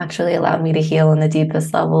actually allowed me to heal in the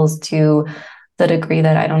deepest levels to the degree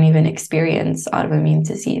that I don't even experience autoimmune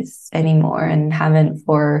disease anymore and haven't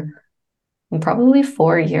for probably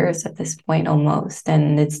 4 years at this point almost.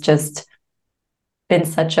 And it's just been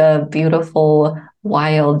such a beautiful,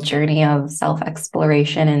 wild journey of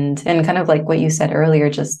self-exploration and kind of like what you said earlier,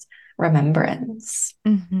 just remembrance.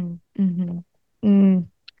 Mm-hmm. Mm-hmm. Mm.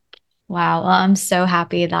 Wow. Well, I'm so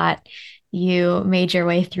happy that you made your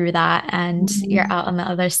way through that and you're Mhm. out on the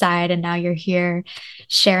other side and now you're here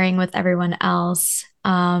sharing with everyone else.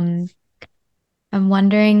 I'm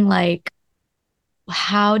wondering, like,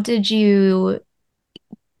 how did you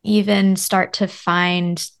even start to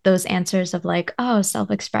find those answers of like, oh,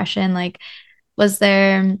 self-expression? Like, was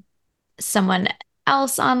there someone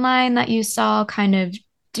else online that you saw kind of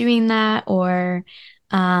doing that, or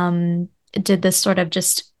did this sort of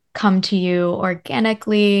just come to you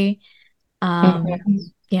organically? Mhm.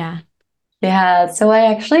 Yeah. Yeah, so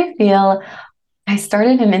I actually feel I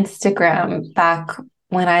started an Instagram back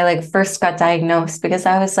when I like first got diagnosed because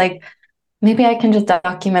I was like, maybe I can just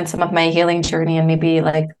document some of my healing journey and maybe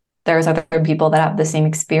like there's other people that have the same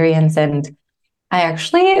experience. And I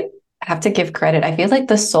actually have to give credit. I feel like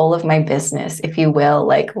the soul of my business, if you will,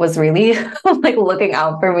 like was really like looking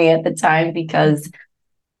out for me at the time because,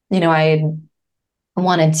 I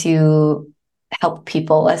wanted to help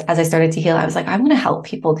people as I started to heal. I was like, I want to help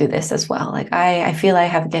people do this as well. Like I feel I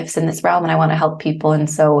have gifts in this realm and I want to help people. And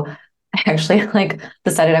so I actually like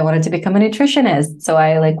decided I wanted to become a nutritionist. So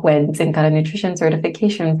I like went and got a nutrition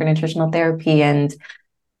certification for nutritional therapy and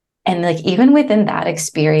like even within that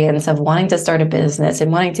experience of wanting to start a business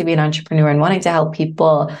and wanting to be an entrepreneur and wanting to help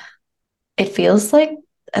people, it feels like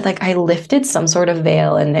I lifted some sort of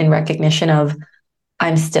veil and recognition of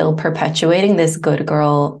I'm still perpetuating this good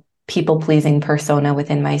girl, people pleasing persona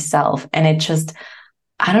within myself. And it just,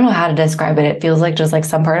 I don't know how to describe it. It feels like just like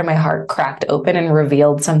some part of my heart cracked open and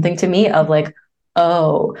revealed something to me of like,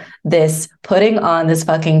 oh, this putting on this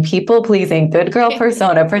fucking people pleasing good girl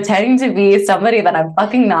persona, pretending to be somebody that I'm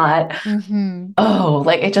fucking not. Oh,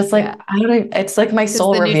 like it just like, I don't know. It's like my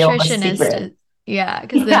soul revealed a secret.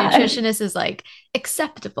 Because the nutritionist is like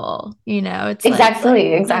acceptable, it's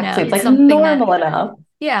Exactly. It's it's like something that, normal enough.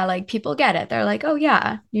 like people get it. They're like, oh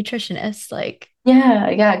yeah, nutritionist, like. Yeah,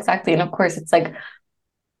 exactly. And of course, it's like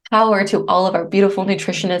power to all of our beautiful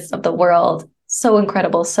nutritionists of the world. So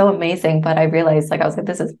incredible, so amazing. But I realized, like, I was like,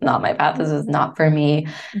 this is not my path. This is not for me.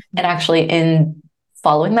 And actually, in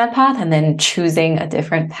following that path and then choosing a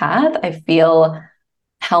different path, I feel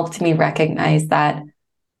helped me recognize that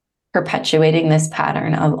perpetuating this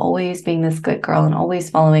pattern of always being this good girl and always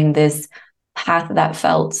following this path that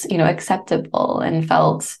felt, acceptable and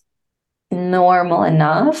felt normal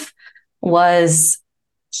enough was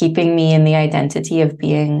keeping me in the identity of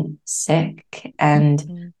being sick.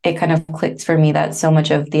 And it kind of clicked for me that so much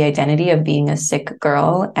of the identity of being a sick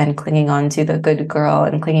girl and clinging on to the good girl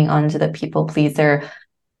and clinging on to the people pleaser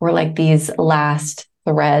were like these last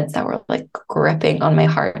threads that were like gripping on my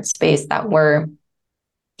heart space that were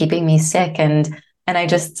keeping me sick. And I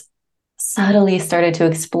just subtly started to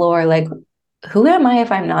explore like, who am I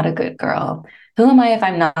if I'm not a good girl? Who am I if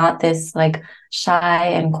I'm not this like shy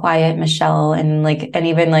and quiet Michelle and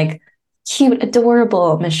even like cute,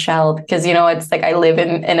 adorable Michelle? Because it's like I live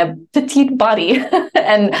in a petite body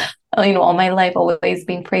and all my life always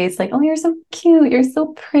being praised like, oh, you're so cute, you're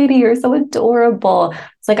so pretty, you're so adorable.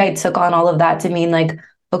 It's like I took on all of that to mean like,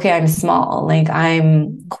 okay, I'm small, like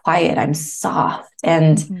I'm quiet, I'm soft,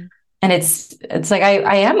 and it's like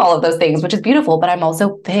I am all of those things, which is beautiful, but I'm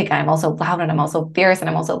also big, and I'm also loud, and I'm also fierce, and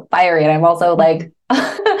I'm also fiery, and I'm also like a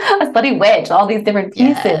slutty witch, all these different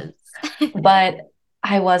pieces. But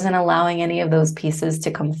I wasn't allowing any of those pieces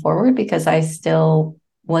to come forward because I still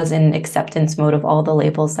was in acceptance mode of all the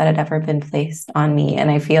labels that had ever been placed on me. And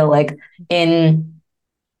I feel like in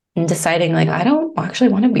deciding like I don't actually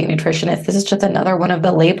want to be a nutritionist. This is just another one of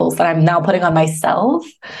the labels that I'm now putting on myself.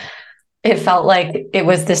 It felt like it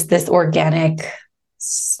was this organic,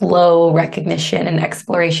 slow recognition and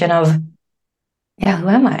exploration of, yeah, who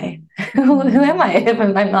am I? Who am I if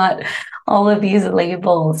I'm not all of these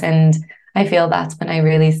labels? And I feel that's when I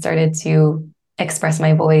really started to express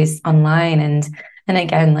my voice online and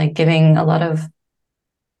again, like giving a lot of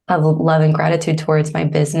love and gratitude towards my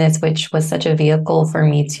business, which was such a vehicle for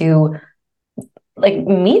me to like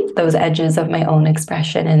meet those edges of my own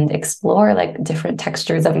expression and explore like different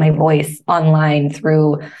textures of my voice online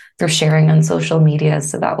through sharing on social media.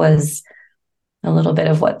 So that was a little bit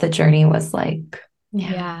of what the journey was like.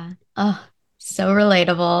 Yeah. Oh, so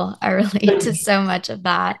relatable. I relate to so much of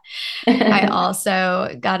that. I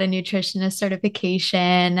also got a nutritionist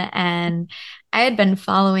certification, and I had been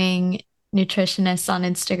following nutritionists on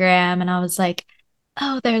Instagram, and I was like,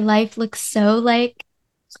 oh, their life looks so like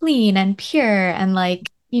clean and pure and like,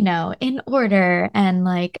 in order. And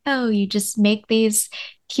like, oh, you just make these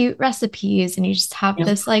cute recipes and you just have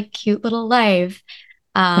this like cute little life.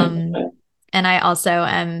 And I also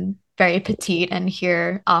am very petite and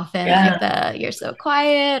hear often like you're so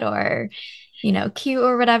quiet or, cute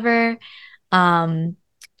or whatever. Um,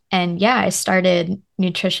 and yeah, I started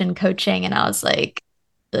nutrition coaching and I was like,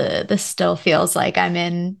 this still feels like I'm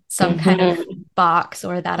in some kind of box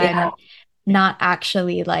or that I'm not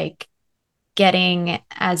actually like getting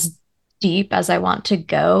as deep as I want to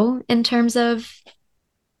go in terms of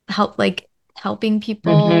helping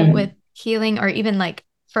people with healing or even like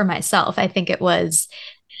for myself. I think it was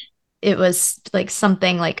like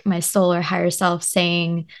something like my soul or higher self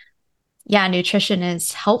saying, yeah, nutrition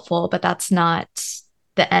is helpful, but that's not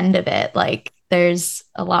the end of it. Like there's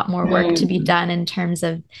a lot more work to be done in terms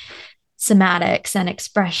of somatics and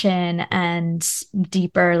expression and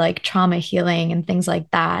deeper like trauma healing and things like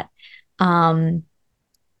that. And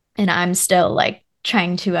I'm still like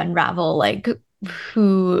trying to unravel like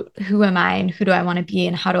who am I and who do I want to be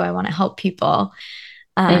and how do I want to help people.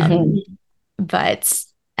 But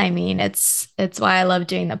I mean, it's why I love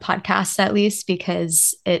doing the podcast, at least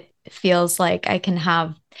because it feels like I can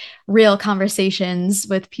have real conversations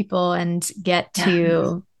with people and get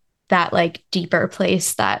to that like deeper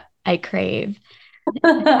place that I crave.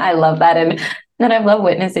 I love that. And then I love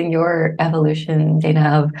witnessing your evolution,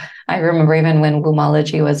 Dana. I remember even when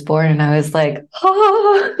Wombology was born, and I was like,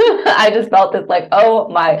 oh, I just felt this like, oh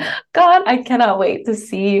my God, I cannot wait to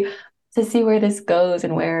see where this goes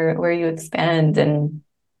and where you expand. And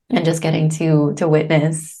and just getting to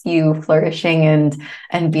witness you flourishing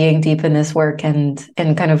and being deep in this work and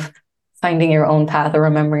kind of finding your own path or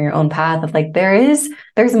remembering your own path of like there's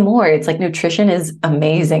more. It's like nutrition is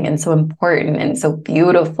amazing and so important and so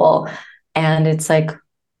beautiful. And it's like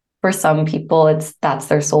for some people that's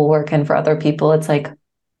their soul work. And for other people, it's like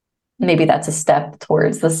maybe that's a step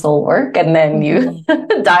towards the soul work. And then you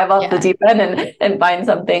dive off the deep end and find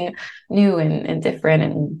something new and different.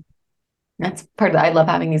 And that's part of I love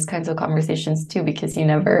having these kinds of conversations too, because you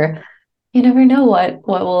never know what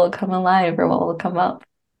will come alive or what will come up.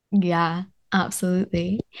 Yeah,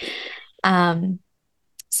 absolutely. Um,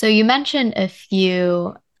 so you mentioned a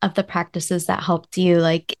few of the practices that helped you,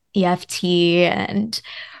 like EFT and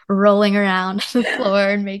rolling around the floor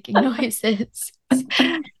and making noises.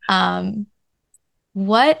 Um,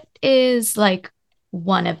 what is like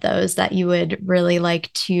one of those that you would really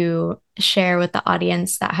like to share with the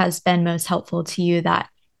audience that has been most helpful to you that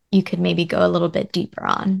you could maybe go a little bit deeper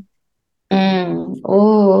on?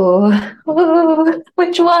 Oh,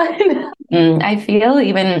 which one? I feel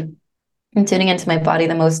even tuning into my body,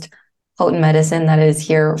 the most potent medicine that is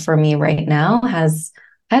here for me right now has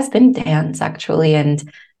been dance actually. And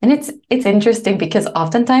it's interesting because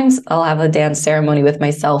oftentimes I'll have a dance ceremony with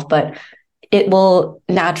myself, but it will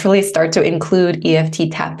naturally start to include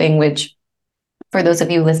EFT tapping, which for those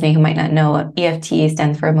of you listening who might not know, EFT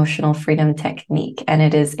stands for Emotional Freedom Technique. And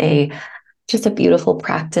it is just a beautiful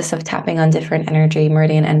practice of tapping on different energy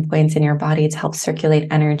meridian endpoints in your body to help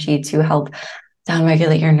circulate energy, to help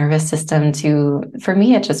downregulate your nervous system. For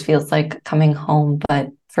me, it just feels like coming home. But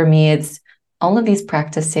for me, it's all of these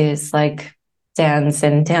practices like dance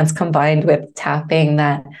and dance combined with tapping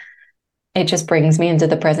that it just brings me into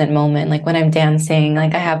the present moment. Like when I'm dancing,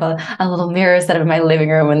 like I have a little mirror set up in my living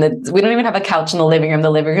room, and we don't even have a couch in the living room. The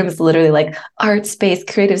living room is literally like art space,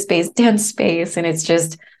 creative space, dance space. And it's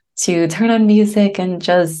just to turn on music and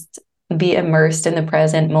just be immersed in the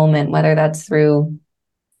present moment, whether that's through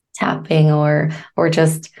tapping or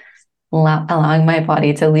just allowing my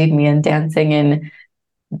body to lead me and dancing in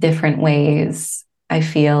different ways. I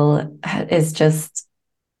feel is just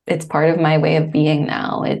it's part of my way of being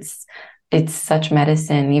now. It's such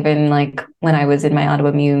medicine. Even like when I was in my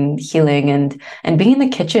autoimmune healing and being in the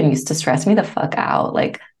kitchen used to stress me the fuck out.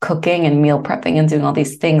 Like cooking and meal prepping and doing all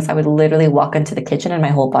these things, I would literally walk into the kitchen and my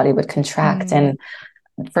whole body would contract. And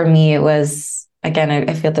for me, it was again,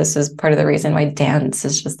 I feel this is part of the reason why dance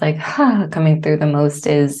is just like coming through the most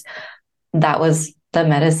is that was the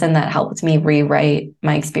medicine that helped me rewrite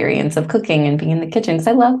my experience of cooking and being in the kitchen because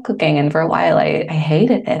I love cooking. And for a while, I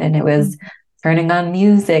hated it. And it was turning on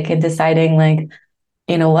music and deciding, like,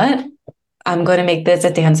 you know what? I'm going to make this a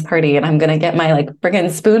dance party and I'm going to get my like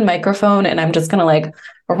friggin' spoon microphone and I'm just going to like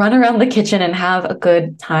run around the kitchen and have a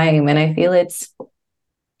good time. And I feel it's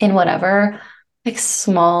in whatever like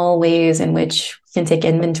small ways in which we can take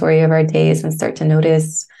inventory of our days and start to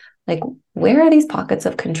notice like where are these pockets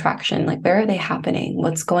of contraction? Like where are they happening?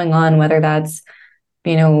 What's going on? Whether that's,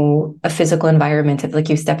 a physical environment, if like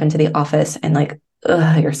you step into the office and like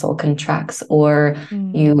your soul contracts, or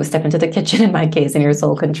you step into the kitchen in my case and your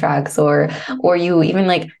soul contracts, or you even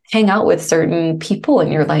like hang out with certain people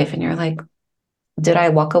in your life and you're like, did I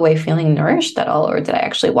walk away feeling nourished at all, or did I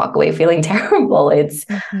actually walk away feeling terrible? It's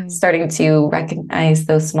starting to recognize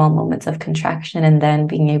those small moments of contraction and then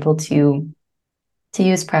being able to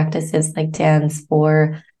use practices like dance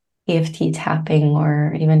or EFT tapping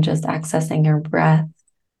or even just accessing your breath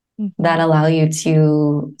that allow you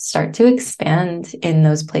to start to expand in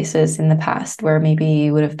those places in the past where maybe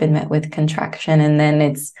you would have been met with contraction. And then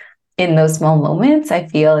it's in those small moments, I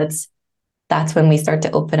feel that's when we start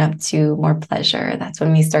to open up to more pleasure. That's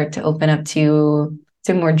when we start to open up to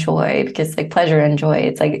more joy, because like pleasure and joy,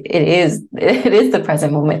 it's like it is the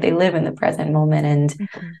present moment. They live in the present moment. And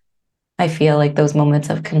I feel like those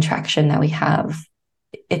moments of contraction that we have,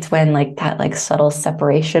 it's when like that like subtle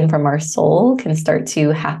separation from our soul can start to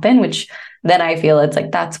happen, which then I feel it's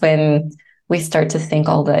like that's when we start to think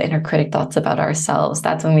all the inner critic thoughts about ourselves.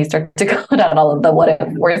 That's when we start to go down all of the what if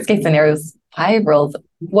worst case scenarios spirals.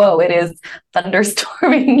 Whoa, it is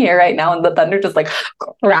thunderstorming here right now, and the thunder just like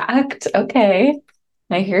cracked. Okay,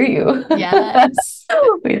 I hear you. Yes.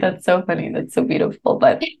 Wait, that's so funny. That's so beautiful.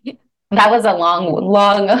 But that was a long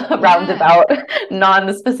roundabout,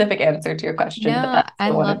 non-specific answer to your question, but No, that's I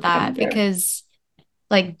the one love to come that through. because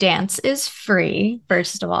like dance is free,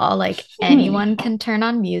 first of all. Like anyone can turn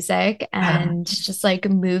on music and just like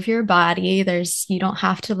move your body. You don't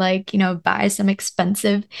have to like, buy some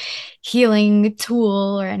expensive healing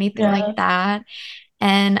tool or anything like that.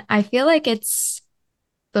 And I feel like it's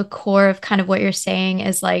the core of kind of what you're saying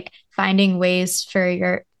is like finding ways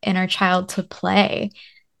for inner child to play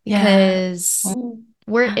Yeah. because Mm.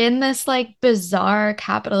 we're in this like bizarre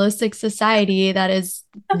capitalistic society that is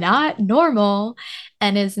not normal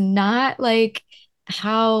and is not like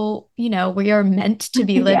how we are meant to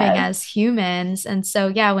be living Yes. as humans. And so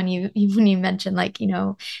yeah, when you mention like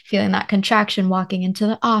feeling that contraction walking into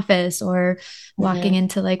the office or walking Mhm.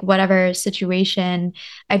 into like whatever situation,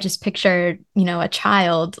 I just pictured a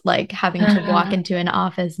child like having to walk into an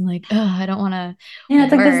office and like, oh, I don't want to Yeah,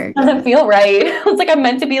 it's like this work. doesn't feel right. It's like I'm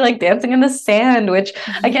meant to be like dancing in the sand, which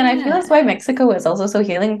again, I feel that's Yeah. why Mexico was also so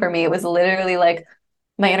healing for me. It was literally like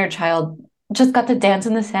my inner child just got to dance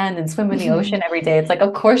in the sand and swim in the ocean every day. It's like,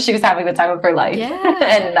 of course, she was having the time of her life, Yeah.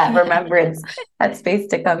 and that Yeah. remembrance had space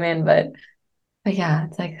to come in. But yeah,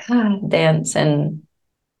 it's like dance and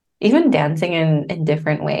even dancing in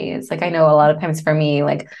different ways. Like I know a lot of times for me,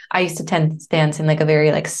 like I used to tend to dance in like a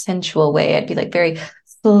very like sensual way. I'd be like very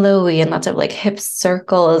slowly and lots of like hip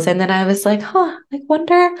circles. And then I was like, like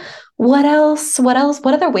wonder what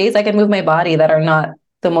other ways I can move my body that are not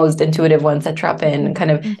the most intuitive ones that drop in, and Mhm,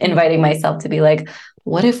 kind of mhm. inviting myself to be like,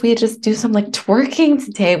 what if we just do some like twerking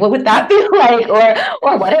today? What would that be like?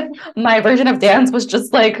 Or what if my version of dance was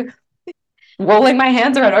just like rolling my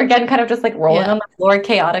hands around, or again, kind of just like rolling Yeah. on the floor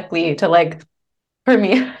chaotically to like, for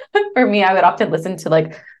me, for me, I would often listen to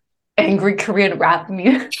like angry Korean rap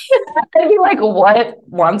music and be like, what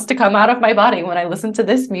wants to come out of my body when I listen to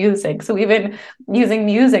this music? So even using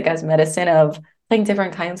music as medicine of playing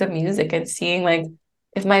different kinds of music and seeing like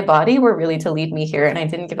if my body were really to lead me here and I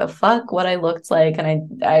didn't give a fuck what I looked like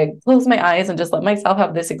and I closed my eyes and just let myself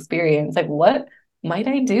have this experience, like what might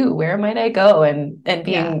I do? Where might I go? And Yeah.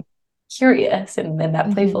 being curious and then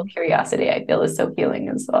that playful Mhm. curiosity I feel is so healing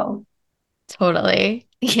as well. Totally.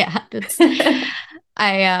 Yeah. That's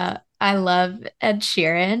I love Ed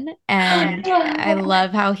Sheeran and I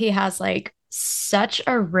love how he has like such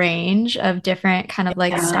a range of different kind of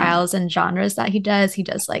like Yeah. styles and genres that he does. He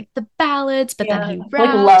does like the ballads, but then Yeah. he Like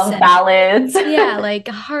raps love and ballads. yeah, like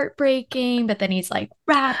heartbreaking, but then he's like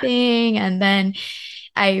rapping. And then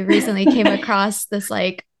I recently came across this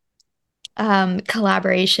like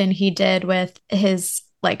collaboration he did with his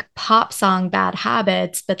like pop song Bad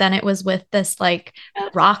Habits, but then it was with this like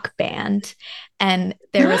rock band. And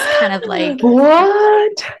there was kind of like,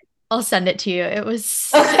 What? I'll send it to you. It was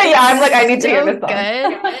Yeah, I'm like, I need to hear so this song.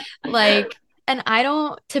 good. Like, and I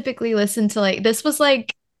don't typically listen to like this was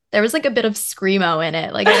like there was like a bit of screamo in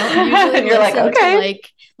it. Like I don't usually And you're like, listen to okay.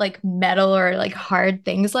 like metal or like hard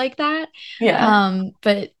things like that. Yeah.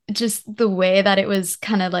 But just the way that it was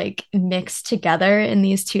kind of like mixed together in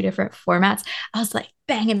these two different formats, I was like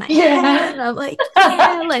banging my head Yeah. and I'm like,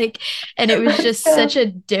 yeah, like, and it was just Yeah. such a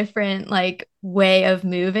different like way of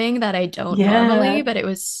moving that I don't normally, Yeah. but it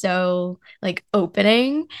was so like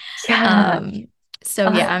opening. Yeah. Um,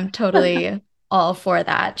 so yeah, Uh, I'm totally all for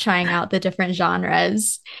that, trying out the different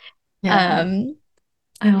genres. yeah. Um,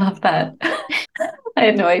 I love that. I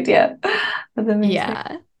had no idea. That's amazing.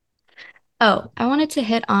 yeah. Oh, I wanted to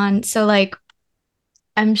hit on, so like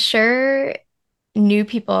I'm sure new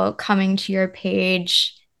people coming to your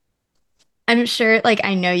page, I'm sure like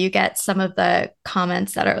I know you get some of the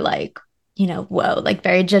comments that are like, whoa, like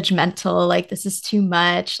very judgmental, like this is too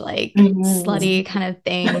much, like Mhm. slutty kind of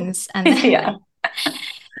things. And then Yeah.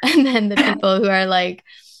 and then the people who are like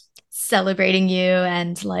celebrating you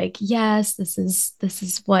and like, yes, this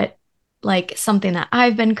is what like something that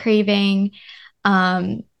I've been craving.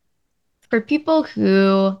 Um, for people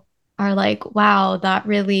who are like, wow, that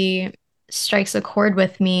really strikes a chord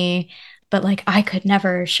with me, but like I could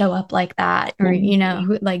never show up like that. Or, Mhm.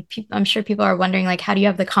 who like I'm sure people are wondering like, how do you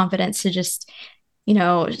have the confidence to just,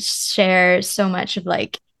 share so much of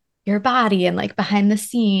like your body and like behind the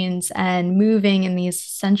scenes and moving in these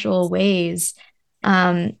sensual ways?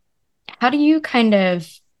 Um, how do you kind of,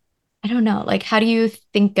 I don't know, like how do you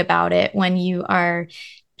think about it when you are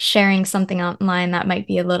sharing something online that might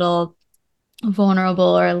be a little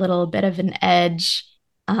vulnerable or a little bit of an edge,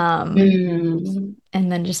 um, Mm.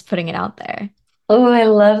 and then just putting it out there? Oh, I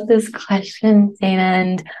love this question, Dana.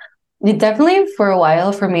 And it definitely, for a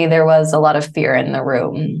while, for me, there was a lot of fear in the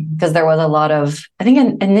room because there was a lot of, I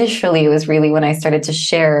think initially it was really when I started to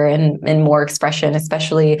share in more expression,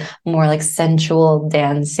 especially more like sensual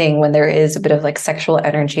dancing, when there is a bit of like sexual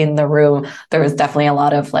energy in the room, there was definitely a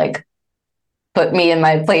lot of like, put me in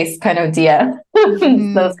my place kind of DM, those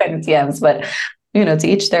Hmm. kind of DMs. But, to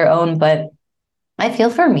each their own. But I feel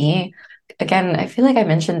for me, again, I feel like I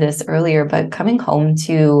mentioned this earlier, but coming home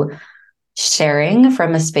to sharing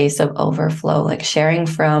from a space of overflow, like sharing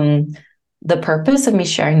from the purpose of me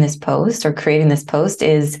sharing this post or creating this post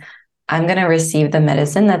is I'm going to receive the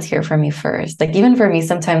medicine that's here for me first. Like even for me,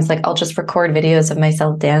 sometimes like I'll just record videos of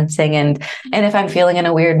myself dancing and if I'm feeling in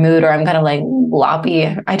a weird mood or I'm kind of like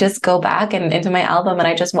gloppy, I just go back and into my album and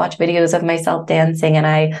I just watch videos of myself dancing and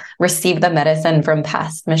I receive the medicine from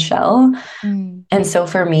past Michelle. Mm. And so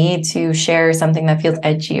for me to share something that feels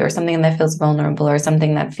edgy or something that feels vulnerable or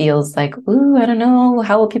something that feels like, ooh, I don't know,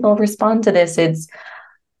 how will people respond to this?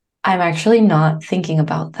 I'm actually not thinking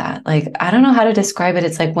about that. Like, I don't know how to describe it.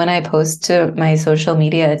 It's like when I post to my social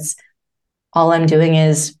media, it's all I'm doing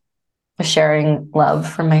is sharing love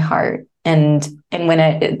from my heart. And when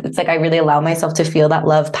it's like I really allow myself to feel that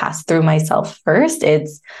love pass through myself first,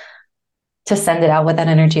 it's to send it out with that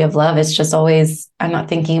energy of love. It's just always, I'm not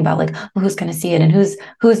thinking about like, well, who's going to see it and who's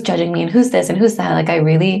judging me and who's this and who's that. Like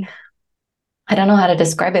I don't know how to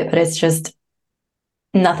describe it, but it's just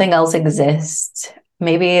nothing else exists.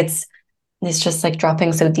 Maybe it's just like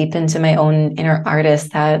dropping so deep into my own inner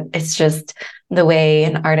artist that it's just the way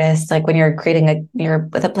an artist, like when you're you're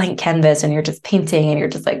with a blank canvas and you're just painting and you're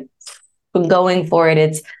just like going for it.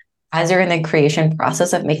 It's as you're in the creation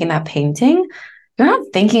process of making that painting, you're not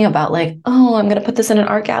thinking about like, oh, I'm going to put this in an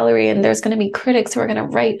art gallery and there's going to be critics who are going to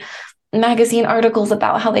write magazine articles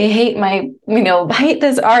about how they hate hate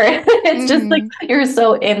this art. It's just like you're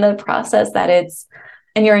so in the process that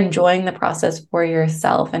and you're enjoying the process for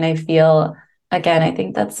yourself. And I feel, again, I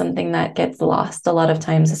think that's something that gets lost a lot of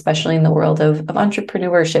times, especially in the world of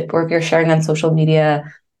entrepreneurship, or if you're sharing on social media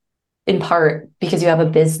in part because you have a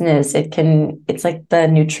business, it's like the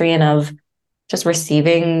nutrient of just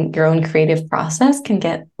receiving your own creative process can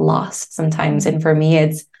get lost sometimes. And for me,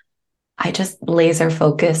 I just laser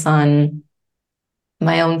focus on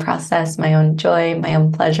my own process, my own joy, my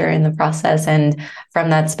own pleasure in the process. And from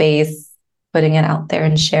that space, putting it out there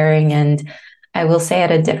and sharing. And I will say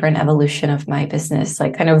at a different evolution of my business,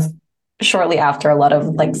 like kind of shortly after a lot of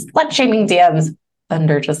like slut shaming DMs,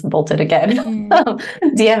 thunder just bolted again.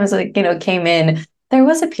 DMs like, came in. There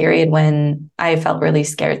was a period when I felt really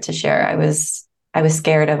scared to share. I was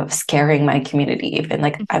scared of scaring my community. Even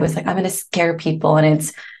like I was like, I'm gonna scare people. And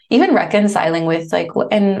it's even reconciling with like,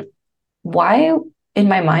 and why in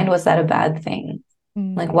my mind was that a bad thing?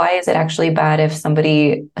 Like, why is it actually bad if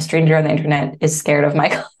a stranger on the internet is scared of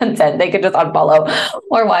my content? They could just unfollow.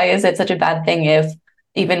 Or why is it such a bad thing if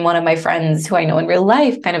even one of my friends who I know in real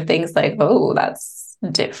life kind of thinks like, oh, that's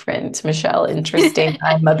different, Michelle, interesting.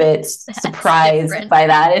 I'm a bit surprised by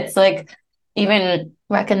that. It's like even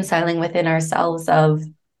reconciling within ourselves of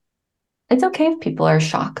it's okay if people are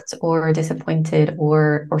shocked or disappointed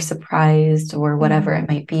or surprised or whatever it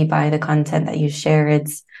might be by the content that you share.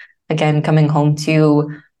 It's again coming home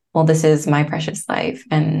to, well, this is my precious life.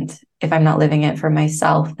 And if I'm not living it for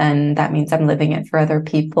myself, then that means I'm living it for other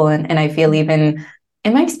people. And I feel even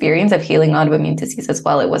in my experience of healing autoimmune disease as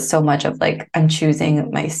well, it was so much of like, I'm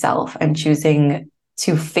choosing myself. I'm choosing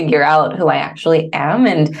to figure out who I actually am.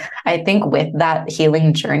 And I think with that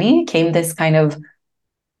healing journey came this kind of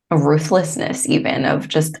a ruthlessness, even of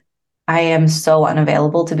just, I am so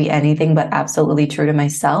unavailable to be anything but absolutely true to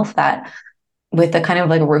myself, that with the kind of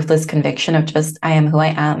like ruthless conviction of just, I am who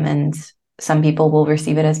I am. And some people will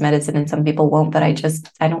receive it as medicine and some people won't, but I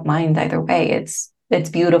don't mind either way. It's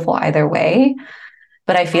beautiful either way.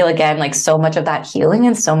 But I feel again, like so much of that healing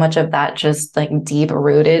and so much of that just like deep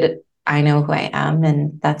rooted, I know who I am.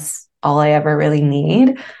 And that's all I ever really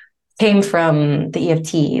need came from the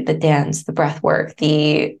EFT, the dance, the breath work,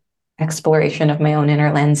 the exploration of my own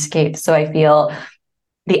inner landscape. So I feel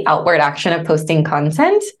the outward action of posting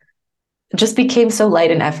content just became so light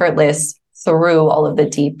and effortless through all of the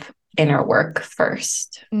deep inner work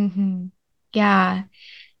first. Yeah.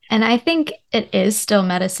 And I think it is still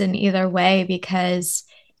medicine either way, because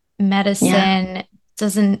medicine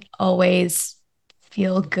doesn't always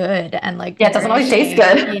feel good and like it doesn't always taste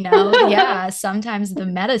good. Yeah, sometimes the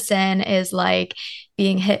medicine is like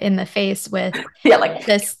being hit in the face with like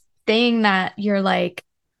this thing that you're like,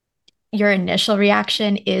 your initial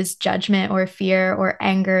reaction is judgment or fear or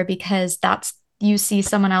anger because that's, you see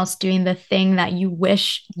someone else doing the thing that you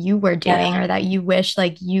wish you were doing or that you wish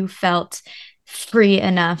like you felt free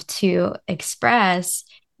enough to express.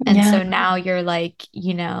 And so now you're like,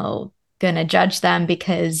 gonna judge them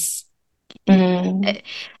because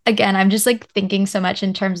again, I'm just like thinking so much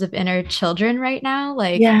in terms of inner children right now.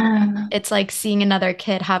 Like it's like seeing another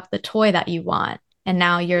kid have the toy that you want, and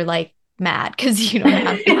now you're like mad because you don't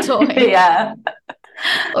have the toy.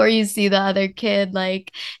 Or you see the other kid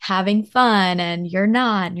like having fun and you're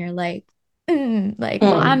not, and you're like,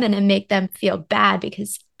 well, I'm gonna make them feel bad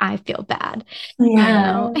because I feel bad.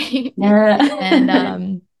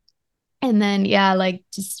 And then like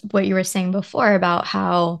just what you were saying before about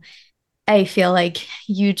how I feel like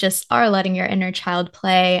you just are letting your inner child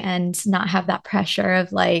play and not have that pressure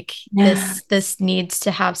of like Yeah. this needs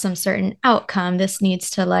to have some certain outcome. This needs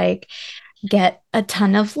to like get a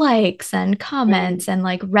ton of likes and Mm. comments and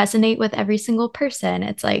like resonate with every single person.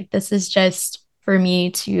 It's like this is just for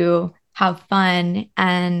me to have fun.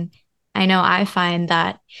 And I know I find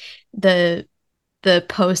that the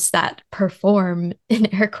posts that perform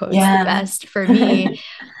in air quotes the Yeah. best for me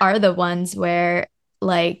are the ones where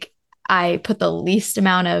like I put the least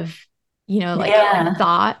amount of like Yeah.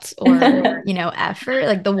 thought or effort,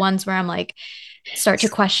 like the ones where I'm like start to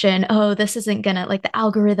question, oh, this isn't gonna like the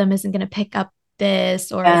algorithm isn't gonna pick up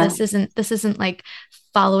this, or Yeah. this isn't like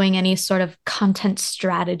following any sort of content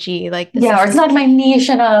strategy, like this Yeah. Or it's isn't not my niche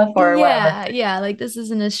enough or whatever. yeah, like this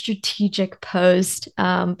isn't a strategic post.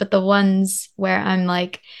 But the ones where I'm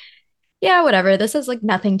like, yeah, whatever, this has like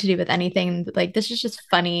nothing to do with anything, like this is just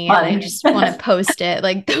funny and I Funny. just want to post it,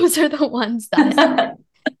 like those are the ones that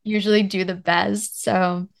usually do the best.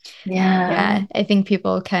 So Yeah. yeah, I think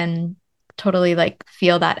people can totally like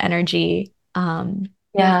feel that energy.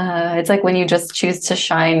 Yeah. It's like when you just choose to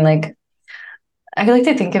shine, like I like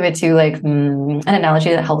to think of it too, like an analogy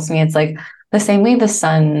that helps me. It's like the same way the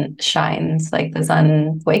sun shines, like the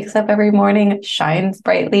sun wakes up every morning, shines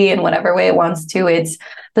brightly in whatever way it wants to. It's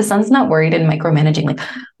the sun's not worried in micromanaging, like,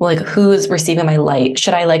 well, like who's receiving my light?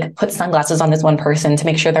 Should I like put sunglasses on this one person to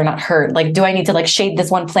make sure they're not hurt? Like, do I need to like shade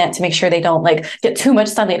this one plant to make sure they don't like get too much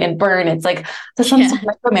sunlight and burn? It's like the sun's Yeah.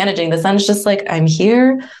 not micromanaging. The sun's just like, I'm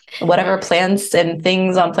here. Whatever plants and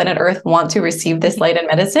things on planet Earth want to receive this light and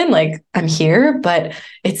medicine, like I'm here, but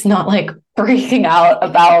it's not like freaking out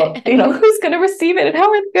about, who's going to receive it and how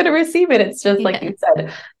we're going to receive it. It's just like Yeah. you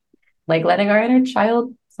said, like letting our inner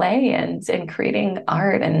child play and creating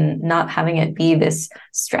art and not having it be this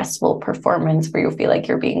stressful performance where you feel like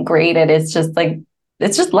you're being graded. It's just like,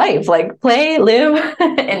 it's just life, like play, live,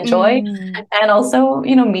 enjoy, Mm, and also,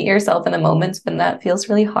 meet yourself in the moments when that feels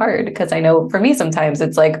really hard. Because I know for me, sometimes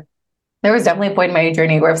it's like, there was definitely a point in my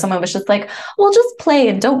journey where if someone was just like, well, just play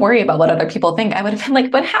and don't worry about what other people think, I would have been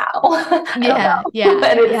like, but how? I don't yeah, know. yeah,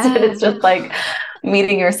 And it's yeah. just like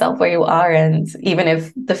meeting yourself where you are. And even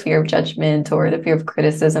if the fear of judgment or the fear of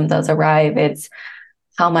criticism does arrive, it's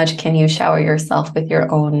how much can you shower yourself with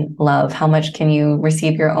your own love? How much can you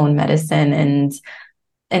receive your own medicine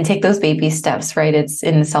and take those baby steps, right? It's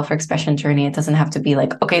in the self-expression journey. It doesn't have to be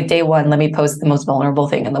like, okay, day one, let me post the most vulnerable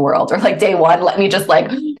thing in the world. Or like day one, let me just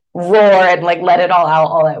like roar and like let it all out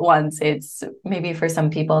all at once. It's maybe for some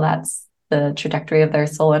people, that's the trajectory of their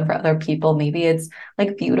soul. And for other people, maybe it's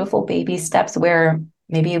like beautiful baby steps where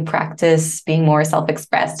maybe you practice being more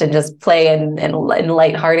self-expressed and just play and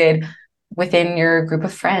lighthearted within your group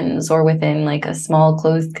of friends or within like a small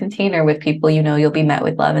closed container with people you'll be met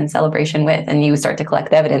with love and celebration with, and you start to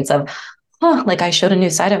collect evidence of, like I showed a new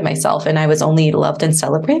side of myself and I was only loved and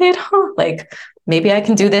celebrated, like maybe I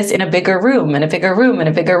can do this in a bigger room and a bigger room and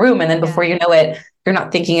a bigger room, and then before Yeah. you know it, you're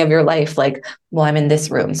not thinking of your life like, well, I'm in this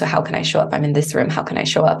room, so how can I show up? I'm in this room, how can I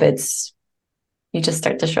show up? It's you just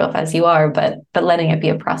start to show up as you are, but letting it be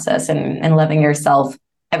a process and loving yourself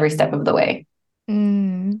every step of the way.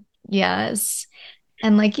 Yes.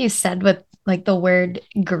 And like you said, with like the word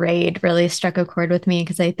grade really struck a chord with me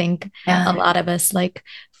because I think a Yeah. lot of us, like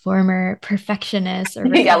former perfectionists or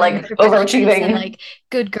Yeah, recovering like perfectionists and overachieving. like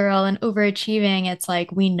good girl and overachieving, it's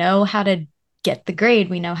like we know how to get the grade.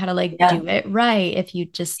 We know how to like Yeah. do it right. If you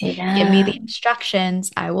just give me Yeah. the instructions,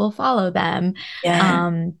 I will follow them. Yeah.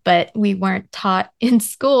 But we weren't taught in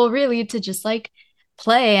school really to just like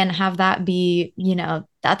play and have that be,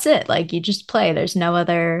 that's it. Like you just play. There's no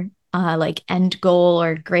other like end goal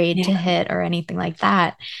or grade to Yeah. hit or anything like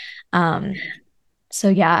that. Um, so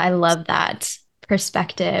yeah, I love that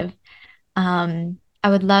perspective. I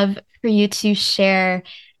would love for you to share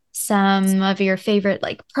some of your favorite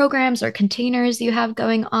like programs or containers you have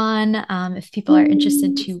going on, if people are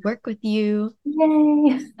interested Mm, to work with you.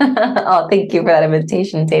 yay. Oh, thank you for that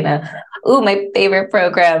invitation, Dana. Ooh, my favorite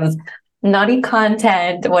programs. Naughty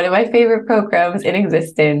Content, one of my favorite programs in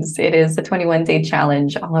existence. It is the 21-day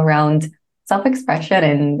challenge all around self-expression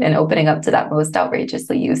and opening up to that most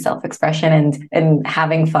outrageously used self-expression and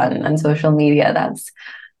having fun on social media. That's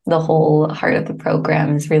the whole heart of the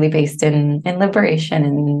program, is really based in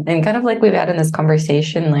liberation and kind of like we've had in this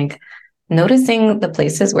conversation, like noticing the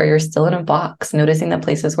places where you're still in a box, noticing the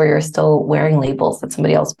places where you're still wearing labels that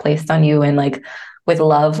somebody else placed on you, and like with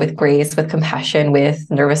love, with grace, with compassion, with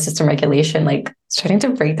nervous system regulation, like starting to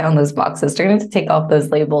break down those boxes, starting to take off those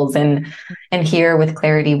labels and hear with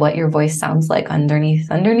clarity what your voice sounds like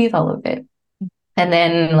underneath all of it. And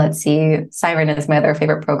then let's see, Siren is my other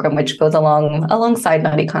favorite program, which goes alongside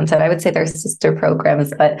Naughty Content. I would say they're sister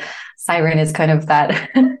programs, but Siren is kind of that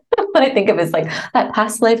what I think of as like that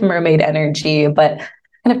past life mermaid energy, but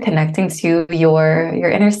kind of connecting to your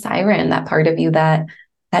inner siren, that part of you that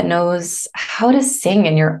knows how to sing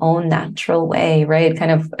in your own natural way, right?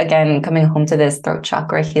 Kind of again coming home to this throat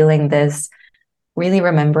chakra healing, this really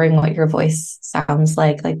remembering what your voice sounds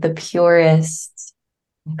like the purest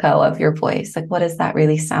echo of your voice. Like, what does that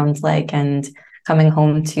really sound like? And coming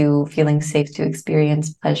home to feeling safe to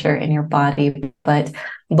experience pleasure in your body. But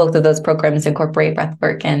both of those programs incorporate breath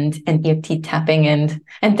work and EFT tapping and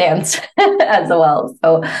dance as well.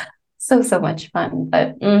 So much fun.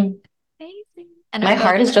 But Amazing. And my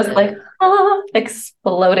heart is just like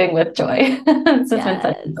exploding with joy. It's just been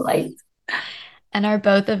such a delight. And are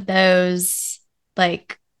both of those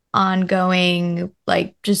like ongoing,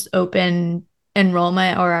 like just open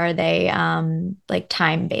enrollment, or are they like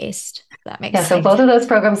time based? That makes sense. So both of those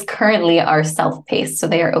programs currently are self-paced, so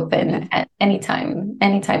they are open at any time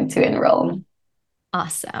to enroll.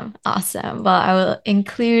 Awesome. Well, I will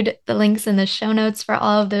include the links in the show notes for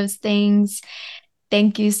all of those things.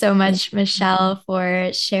 Thank you so much, Michelle,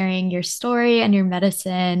 for sharing your story and your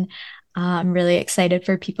medicine. I'm really excited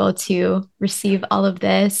for people to receive all of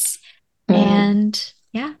this. And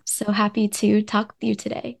yeah, so happy to talk with you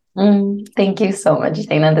today. Thank you so much,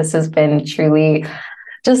 Dana. This has been truly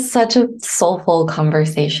just such a soulful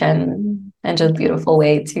conversation and just a beautiful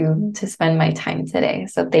way to spend my time today.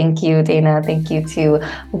 So thank you, Dana. Thank you to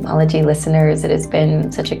Wombology listeners. It has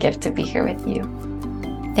been such a gift to be here with you.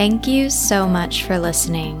 Thank you so much for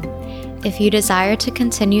listening. If you desire to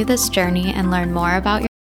continue this journey and learn more about